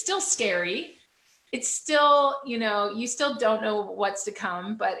excited. It's still scary. It's still, you still don't know what's to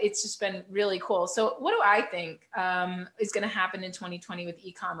come, but it's just been really cool. So what do I think is going to happen in 2020 with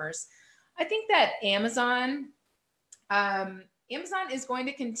e-commerce? I think that Amazon is going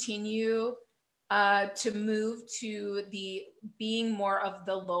to continue to move to being more of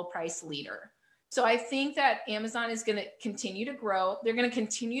the low price leader. So I think that Amazon is going to continue to grow. They're going to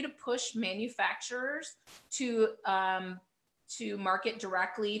continue to push manufacturers to market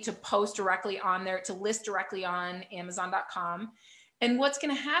directly, to post directly on there, to list directly on Amazon.com. And what's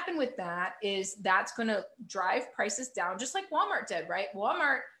going to happen with that is that's going to drive prices down, just like Walmart did, right?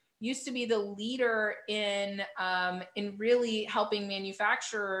 Walmart used to be the leader in really helping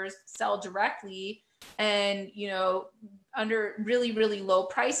manufacturers sell directly, and under really, really low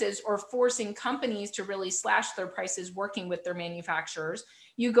prices, or forcing companies to really slash their prices working with their manufacturers.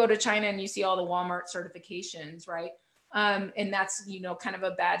 You go to China and you see all the Walmart certifications, right? And that's, kind of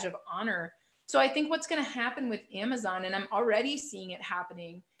a badge of honor. So I think what's going to happen with Amazon, and I'm already seeing it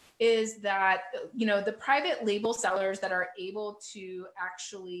happening, is that, the private label sellers that are able to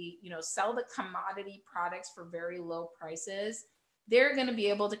actually, sell the commodity products for very low prices, they're going to be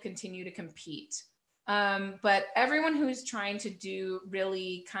able to continue to compete. But everyone who's trying to do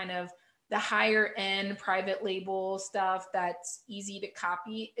really kind of the higher end private label stuff that's easy to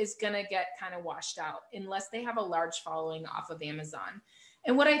copy is going to get kind of washed out unless they have a large following off of Amazon.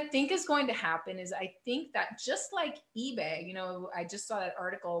 And what I think is going to happen is, I think that just like eBay, I just saw that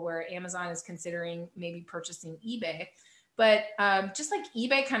article where Amazon is considering maybe purchasing eBay, but just like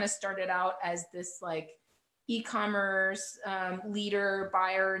eBay kind of started out as this like e-commerce leader,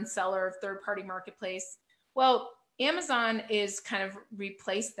 buyer and seller, third-party marketplace. Well, Amazon is kind of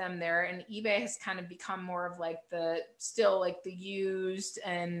replaced them there, and eBay has kind of become more of like the used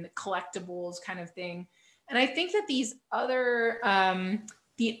and collectibles kind of thing. And I think that these other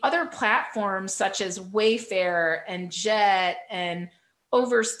the other platforms such as Wayfair and Jet and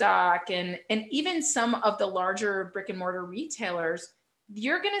Overstock and even some of the larger brick and mortar retailers,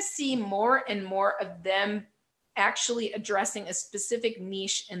 you're going to see more and more of them actually addressing a specific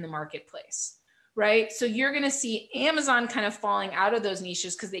niche in the marketplace, right? So you're going to see Amazon kind of falling out of those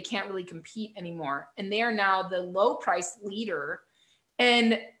niches because they can't really compete anymore. And they are now the low price leader.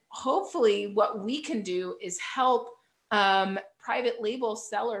 And hopefully what we can do is help private label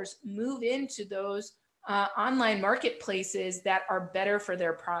sellers move into those online marketplaces that are better for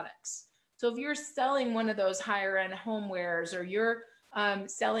their products. So if you're selling one of those higher end homewares, or you're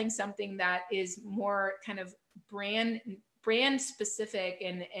selling something that is more kind of brand specific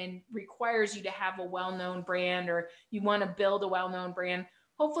and requires you to have a well-known brand, or you want to build a well-known brand,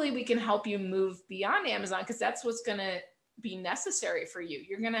 hopefully we can help you move beyond Amazon, because that's what's going to be necessary for you.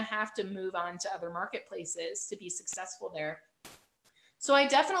 You're going to have to move on to other marketplaces to be successful there. So I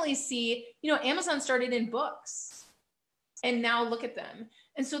definitely see, Amazon started in books, and now look at them.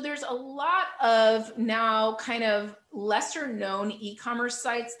 And so there's a lot of now kind of lesser known e-commerce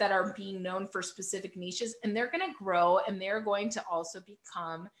sites that are being known for specific niches, and they're going to grow, and they're going to also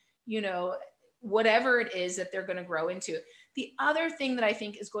become, whatever it is that they're going to grow into. The other thing that I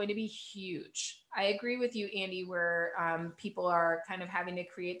think is going to be huge, I agree with you, Andy, where people are kind of having to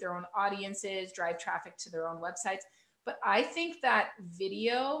create their own audiences, drive traffic to their own websites. But I think that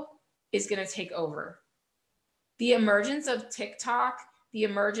video is going to take over. The emergence of TikTok, the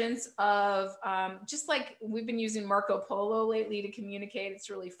emergence of just like we've been using Marco Polo lately to communicate. It's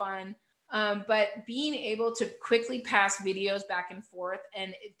really fun. But being able to quickly pass videos back and forth,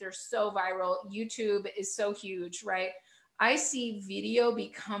 and they're so viral. YouTube is so huge, right? I see video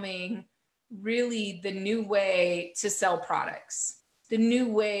becoming really the new way to sell products. The new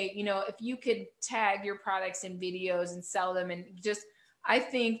way, you know, if you could tag your products in videos and sell them, and just, I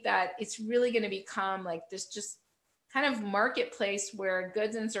think that it's really going to become like this just kind of marketplace where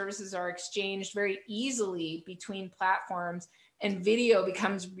goods and services are exchanged very easily between platforms, and video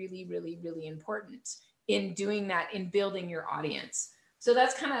becomes really, really, really important in doing that, in building your audience. So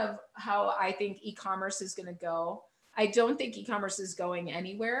that's kind of how I think e-commerce is going to go. I don't think e-commerce is going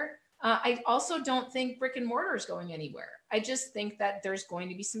anywhere. I also don't think brick and mortar is going anywhere. I just think that there's going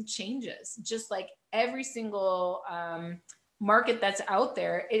to be some changes, just like every single market that's out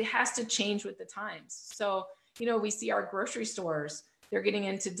there, it has to change with the times. So, you know, we see our grocery stores, they're getting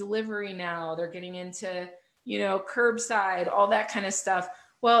into delivery now, they're getting into, you know, curbside, all that kind of stuff.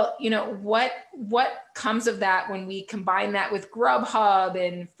 Well, you know, what comes of that when we combine that with Grubhub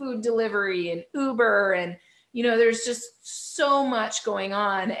and food delivery and Uber, and, you know, there's just so much going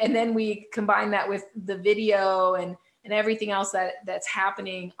on. And then we combine that with the video and everything else that's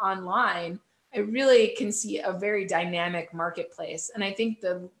happening online. I really can see a very dynamic marketplace. And I think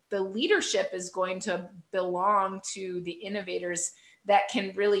the leadership is going to belong to the innovators that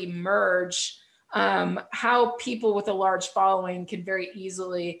can really merge how people with a large following can very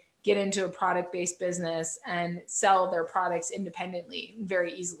easily get into a product-based business and sell their products independently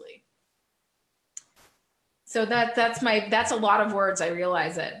very easily. So that's a lot of words, I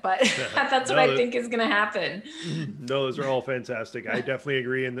realize it, but that's what I think is going to happen. No, those are all fantastic. I definitely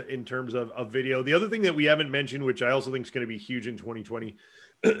agree in terms of video. The other thing that we haven't mentioned, which I also think is going to be huge in 2020,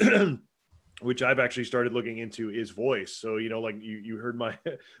 which I've actually started looking into, is voice. So, you know, like you heard my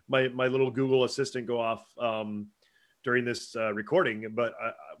little Google Assistant go off during this recording, but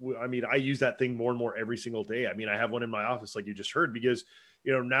I mean, I use that thing more and more every single day. I mean, I have one in my office, like you just heard, because,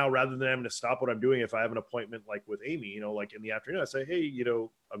 you know, now rather than having to stop what I'm doing, if I have an appointment like with Amy, you know, like in the afternoon, I say, hey, you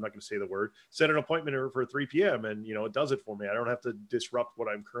know, I'm not going to say the word, set an appointment for 3 p.m. And, you know, it does it for me. I don't have to disrupt what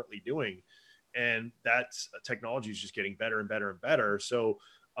I'm currently doing. And that's technology is just getting better and better and better. So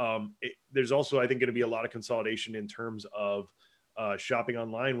there's also, I think, going to be a lot of consolidation in terms of shopping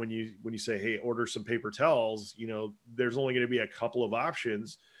online. When you say, hey, order some paper towels, you know, there's only going to be a couple of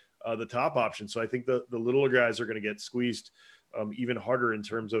options, the top option. So I think the littler guys are going to get squeezed even harder in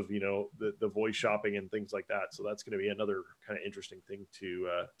terms of, you know, the voice shopping and things like that. So that's going to be another kind of interesting thing to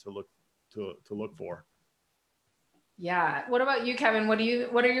look for. Yeah. What about you, Kevin? What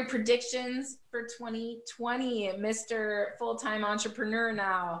are your predictions for 2020, Mr. Full-time entrepreneur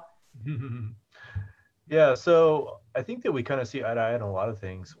now? Yeah, so I think that we kind of see eye to eye on a lot of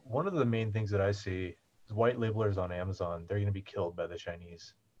things. One of the main things that I see is white labelers on Amazon. They're going to be killed by the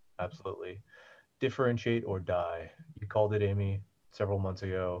Chinese. Absolutely. Differentiate or die. You called it, Amy, several months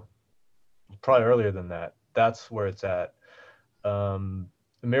ago, probably earlier than that. That's where it's at.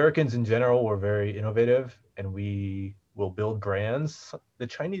 Americans in general were very innovative, and we will build brands. The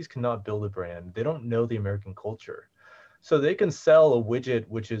Chinese cannot build a brand. They don't know the American culture. So they can sell a widget,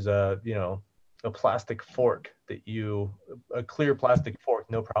 which is a plastic fork a clear plastic fork,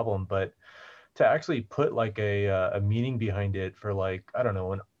 no problem. But to actually put like a meaning behind it for, like, I don't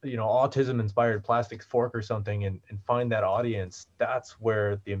know, an autism inspired plastic fork or something, and find that audience, that's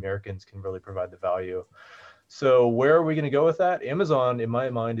where the Americans can really provide the value. So where are we going to go with that? Amazon, in my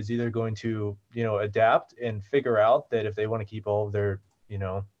mind, is either going to, adapt and figure out that if they want to keep all of their,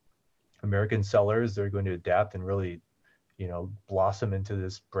 American sellers, they're going to adapt and really, blossom into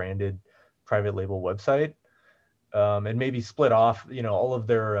this branded private label website, and maybe split off, all of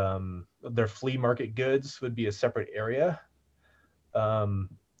their flea market goods would be a separate area.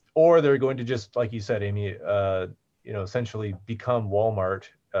 Or they're going to just, like you said, Amy, essentially become Walmart,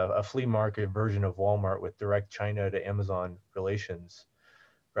 a flea market version of Walmart with direct China to Amazon relations,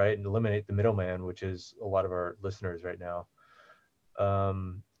 right? And eliminate the middleman, which is a lot of our listeners right now.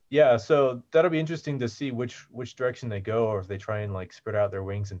 Yeah, so that'll be interesting to see which direction they go, or if they try and like spread out their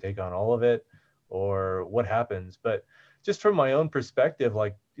wings and take on all of it, or what happens. But just from my own perspective,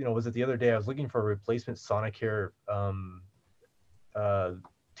 like, was it the other day I was looking for a replacement Sonicare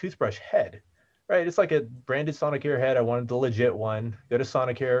toothbrush head, right? It's like a branded Sonicare head. I wanted the legit one. Go to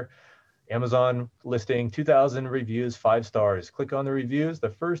Sonicare, Amazon listing 2,000 reviews, 5 stars. Click on the reviews. The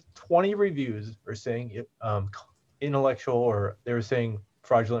first 20 reviews are saying intellectual, or they were saying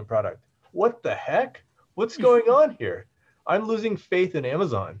fraudulent product. What the heck? What's going on here? I'm losing faith in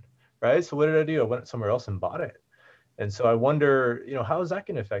Amazon, right? So what did I do? I went somewhere else and bought it. And so I wonder, how is that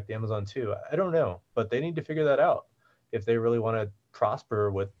going to affect Amazon too? I don't know, but they need to figure that out if they really want to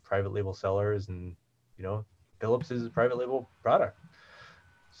prosper with private label sellers, and, Philips is a private label product.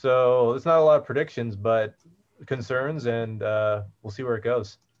 So it's not a lot of predictions, but concerns, and we'll see where it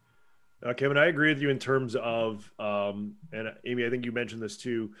goes. Kevin, I agree with you in terms of, and Amy, I think you mentioned this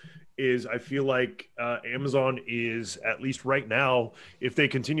too, is I feel like Amazon is, at least right now, if they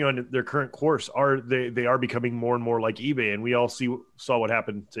continue on their current course, they are becoming more and more like eBay. And we all saw what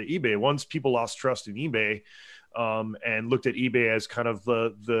happened to eBay. Once people lost trust in eBay and looked at eBay as kind of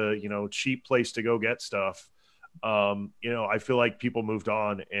the cheap place to go get stuff, I feel like people moved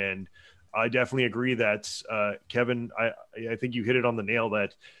on. And I definitely agree that, Kevin, I think you hit it on the nail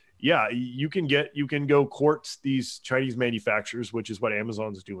that, yeah, you can go court these Chinese manufacturers, which is what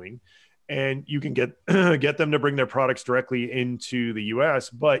Amazon's doing, and you can get them to bring their products directly into the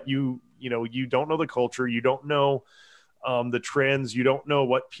US, but you don't know the culture, you don't know the trends, you don't know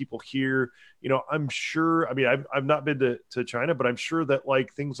what people hear. I'm sure, I've not been to China, but I'm sure that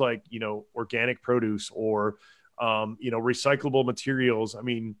like things like, organic produce or recyclable materials.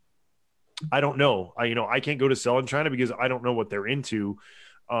 I don't know. I can't go to sell in China because I don't know what they're into.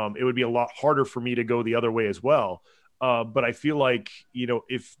 It would be a lot harder for me to go the other way as well. But I feel like,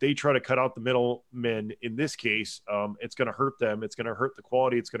 if they try to cut out the middlemen in this case, it's going to hurt them. It's going to hurt the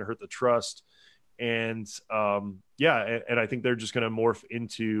quality. It's going to hurt the trust. And and I think they're just going to morph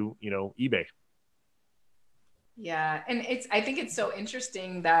into, eBay. Yeah. And I think it's so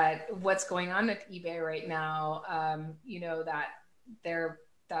interesting that what's going on with eBay right now,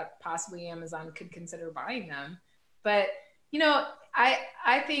 that possibly Amazon could consider buying them. But,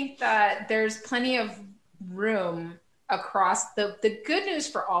 I think that there's plenty of room across the good news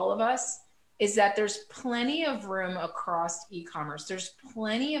for all of us is that there's plenty of room across e-commerce. There's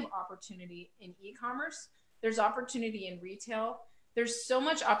plenty of opportunity in e-commerce. There's opportunity in retail. There's so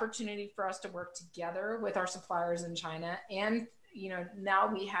much opportunity for us to work together with our suppliers in China. And,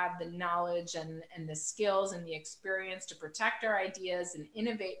 now we have the knowledge and the skills and the experience to protect our ideas and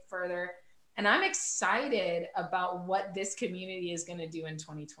innovate further. And I'm excited about what this community is going to do in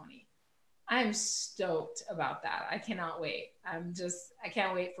 2020. I'm stoked about that. I cannot wait. I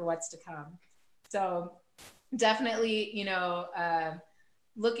can't wait for what's to come. So definitely,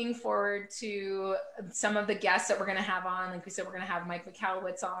 looking forward to some of the guests that we're going to have on. Like we said, we're going to have Mike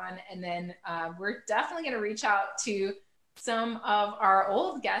Michalowicz on, and then we're definitely going to reach out to some of our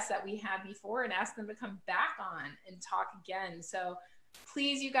old guests that we had before and ask them to come back on and talk again. So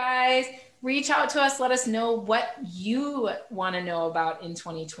please, you guys, reach out to us. Let us know what you want to know about in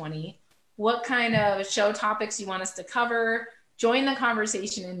 2020, what kind of show topics you want us to cover. Join the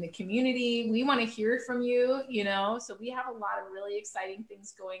conversation in the community. We want to hear from you, so we have a lot of really exciting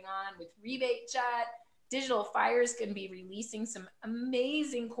things going on with Rebate Jet. Digital Fire is going to be releasing some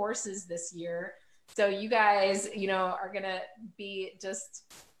amazing courses this year. So you guys, are going to be just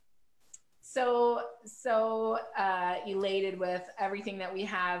so elated with everything that we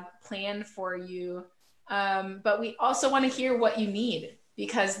have planned for you. But we also want to hear what you need,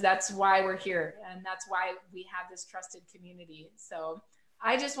 because that's why we're here. And that's why we have this trusted community. So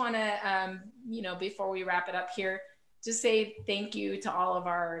I just want to, before we wrap it up here, just say thank you to all of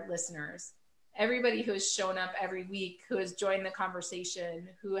our listeners. Everybody who has shown up every week, who has joined the conversation,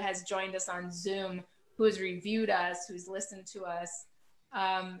 who has joined us on Zoom, who has reviewed us, who's listened to us.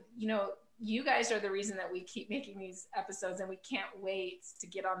 You guys are the reason that we keep making these episodes, and we can't wait to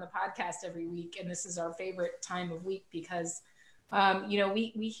get on the podcast every week. And this is our favorite time of week because,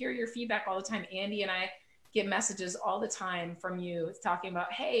 we hear your feedback all the time. Andy and I get messages all the time from you talking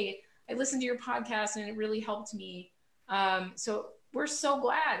about, hey, I listened to your podcast and it really helped me. So we're so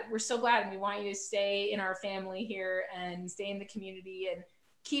glad. We're so glad. And we want you to stay in our family here and stay in the community and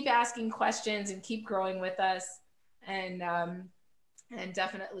keep asking questions and keep growing with us. And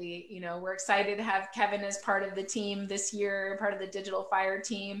definitely, we're excited to have Kevin as part of the team this year, part of the Digital Fire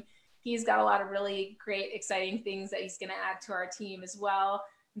team. He's got a lot of really great, exciting things that he's going to add to our team as well.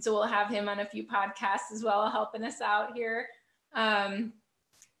 And so we'll have him on a few podcasts as well, helping us out here.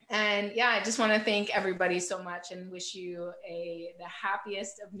 And yeah, I just want to thank everybody so much and wish you the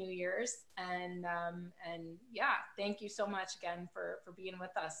happiest of New Year's. And yeah, thank you so much again for being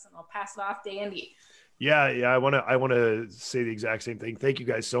with us. And I'll pass it off to Andy. Yeah. I want to say the exact same thing. Thank you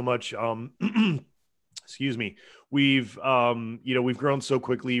guys so much. excuse me, we've we've grown so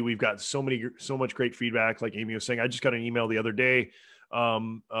quickly. We've got so much great feedback. Like Amy was saying, I just got an email the other day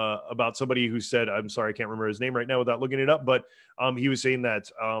about somebody who said, I'm sorry, I can't remember his name right now without looking it up, but he was saying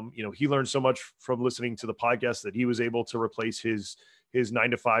that he learned so much from listening to the podcast that he was able to replace his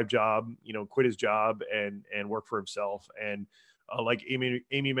 9-to-5 job, quit his job and work for himself. And like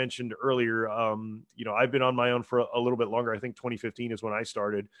Amy mentioned earlier, I've been on my own for a little bit longer. I think 2015 is when I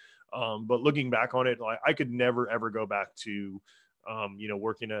started. But looking back on it, I could never, ever go back to,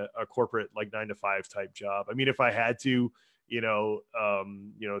 working a corporate, like 9-to-5 type job. I mean, if I had to,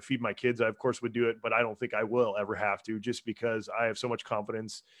 feed my kids, I of course would do it, but I don't think I will ever have to, just because I have so much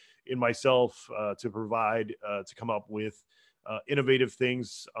confidence in myself, to provide, to come up with, innovative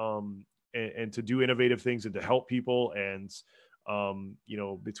things, and to do innovative things and to help people. And,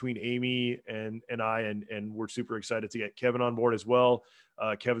 between Amy and I, and we're super excited to get Kevin on board as well.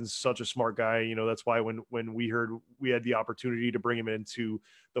 Kevin's such a smart guy. That's why when we heard we had the opportunity to bring him into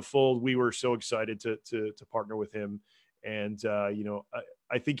the fold, we were so excited to partner with him. And,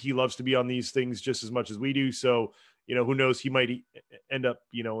 I think he loves to be on these things just as much as we do. So, who knows, he might end up,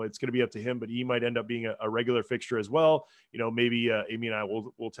 it's going to be up to him, but he might end up being a regular fixture as well. Maybe Amy and I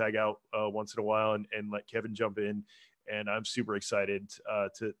will tag out once in a while and let Kevin jump in. And I'm super excited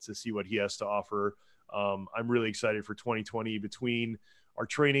to see what he has to offer. I'm really excited for 2020 between our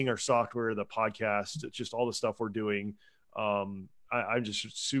training, our software, the podcast, just all the stuff we're doing. I'm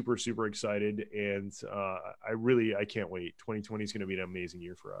just super, super excited. And I can't wait. 2020 is going to be an amazing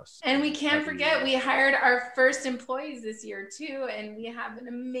year for us. And we can't forget, we hired our first employees this year too. And we have an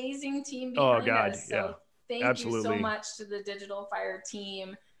amazing team behind us. So thank you so much to the Digital Fire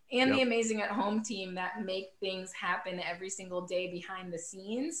team and the Amazing at Home team that make things happen every single day behind the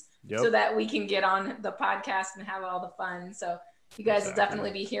scenes, so that we can get on the podcast and have all the fun. So you guys will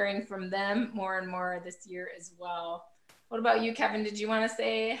definitely be hearing from them more and more this year as well. What about you, Kevin? Did you want to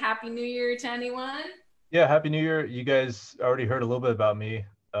say Happy New Year to anyone? Yeah, Happy New Year. You guys already heard a little bit about me.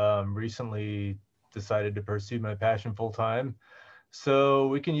 Recently decided to pursue my passion full time. So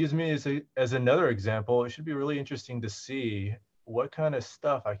we can use me as another example. It should be really interesting to see what kind of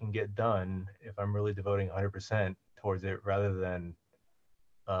stuff I can get done if I'm really devoting 100% towards it rather than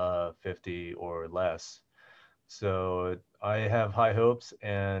 50 or less. So I have high hopes,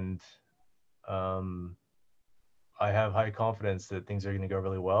 and I have high confidence that things are going to go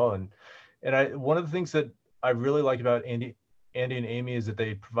really well. And one of the things that I really like about Andy and Amy is that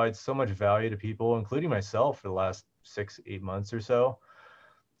they provide so much value to people, including myself, for the last 6-8 months or so.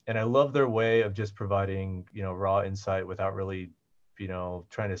 And I love their way of just providing, raw insight without really,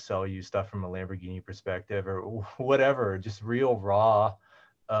 trying to sell you stuff from a Lamborghini perspective or whatever, just real raw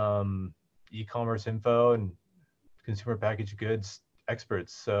e-commerce info and consumer packaged goods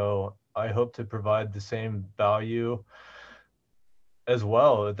experts. So I hope to provide the same value as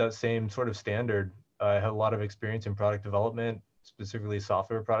well at that same sort of standard. I have a lot of experience in product development, specifically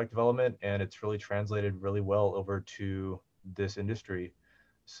software product development, and it's really translated really well over to this industry.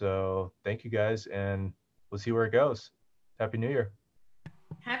 So thank you guys, and we'll see where it goes. Happy New Year.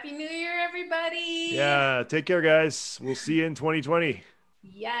 Happy New Year, everybody. Yeah, take care, guys. We'll see you in 2020.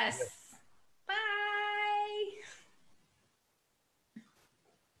 Yes.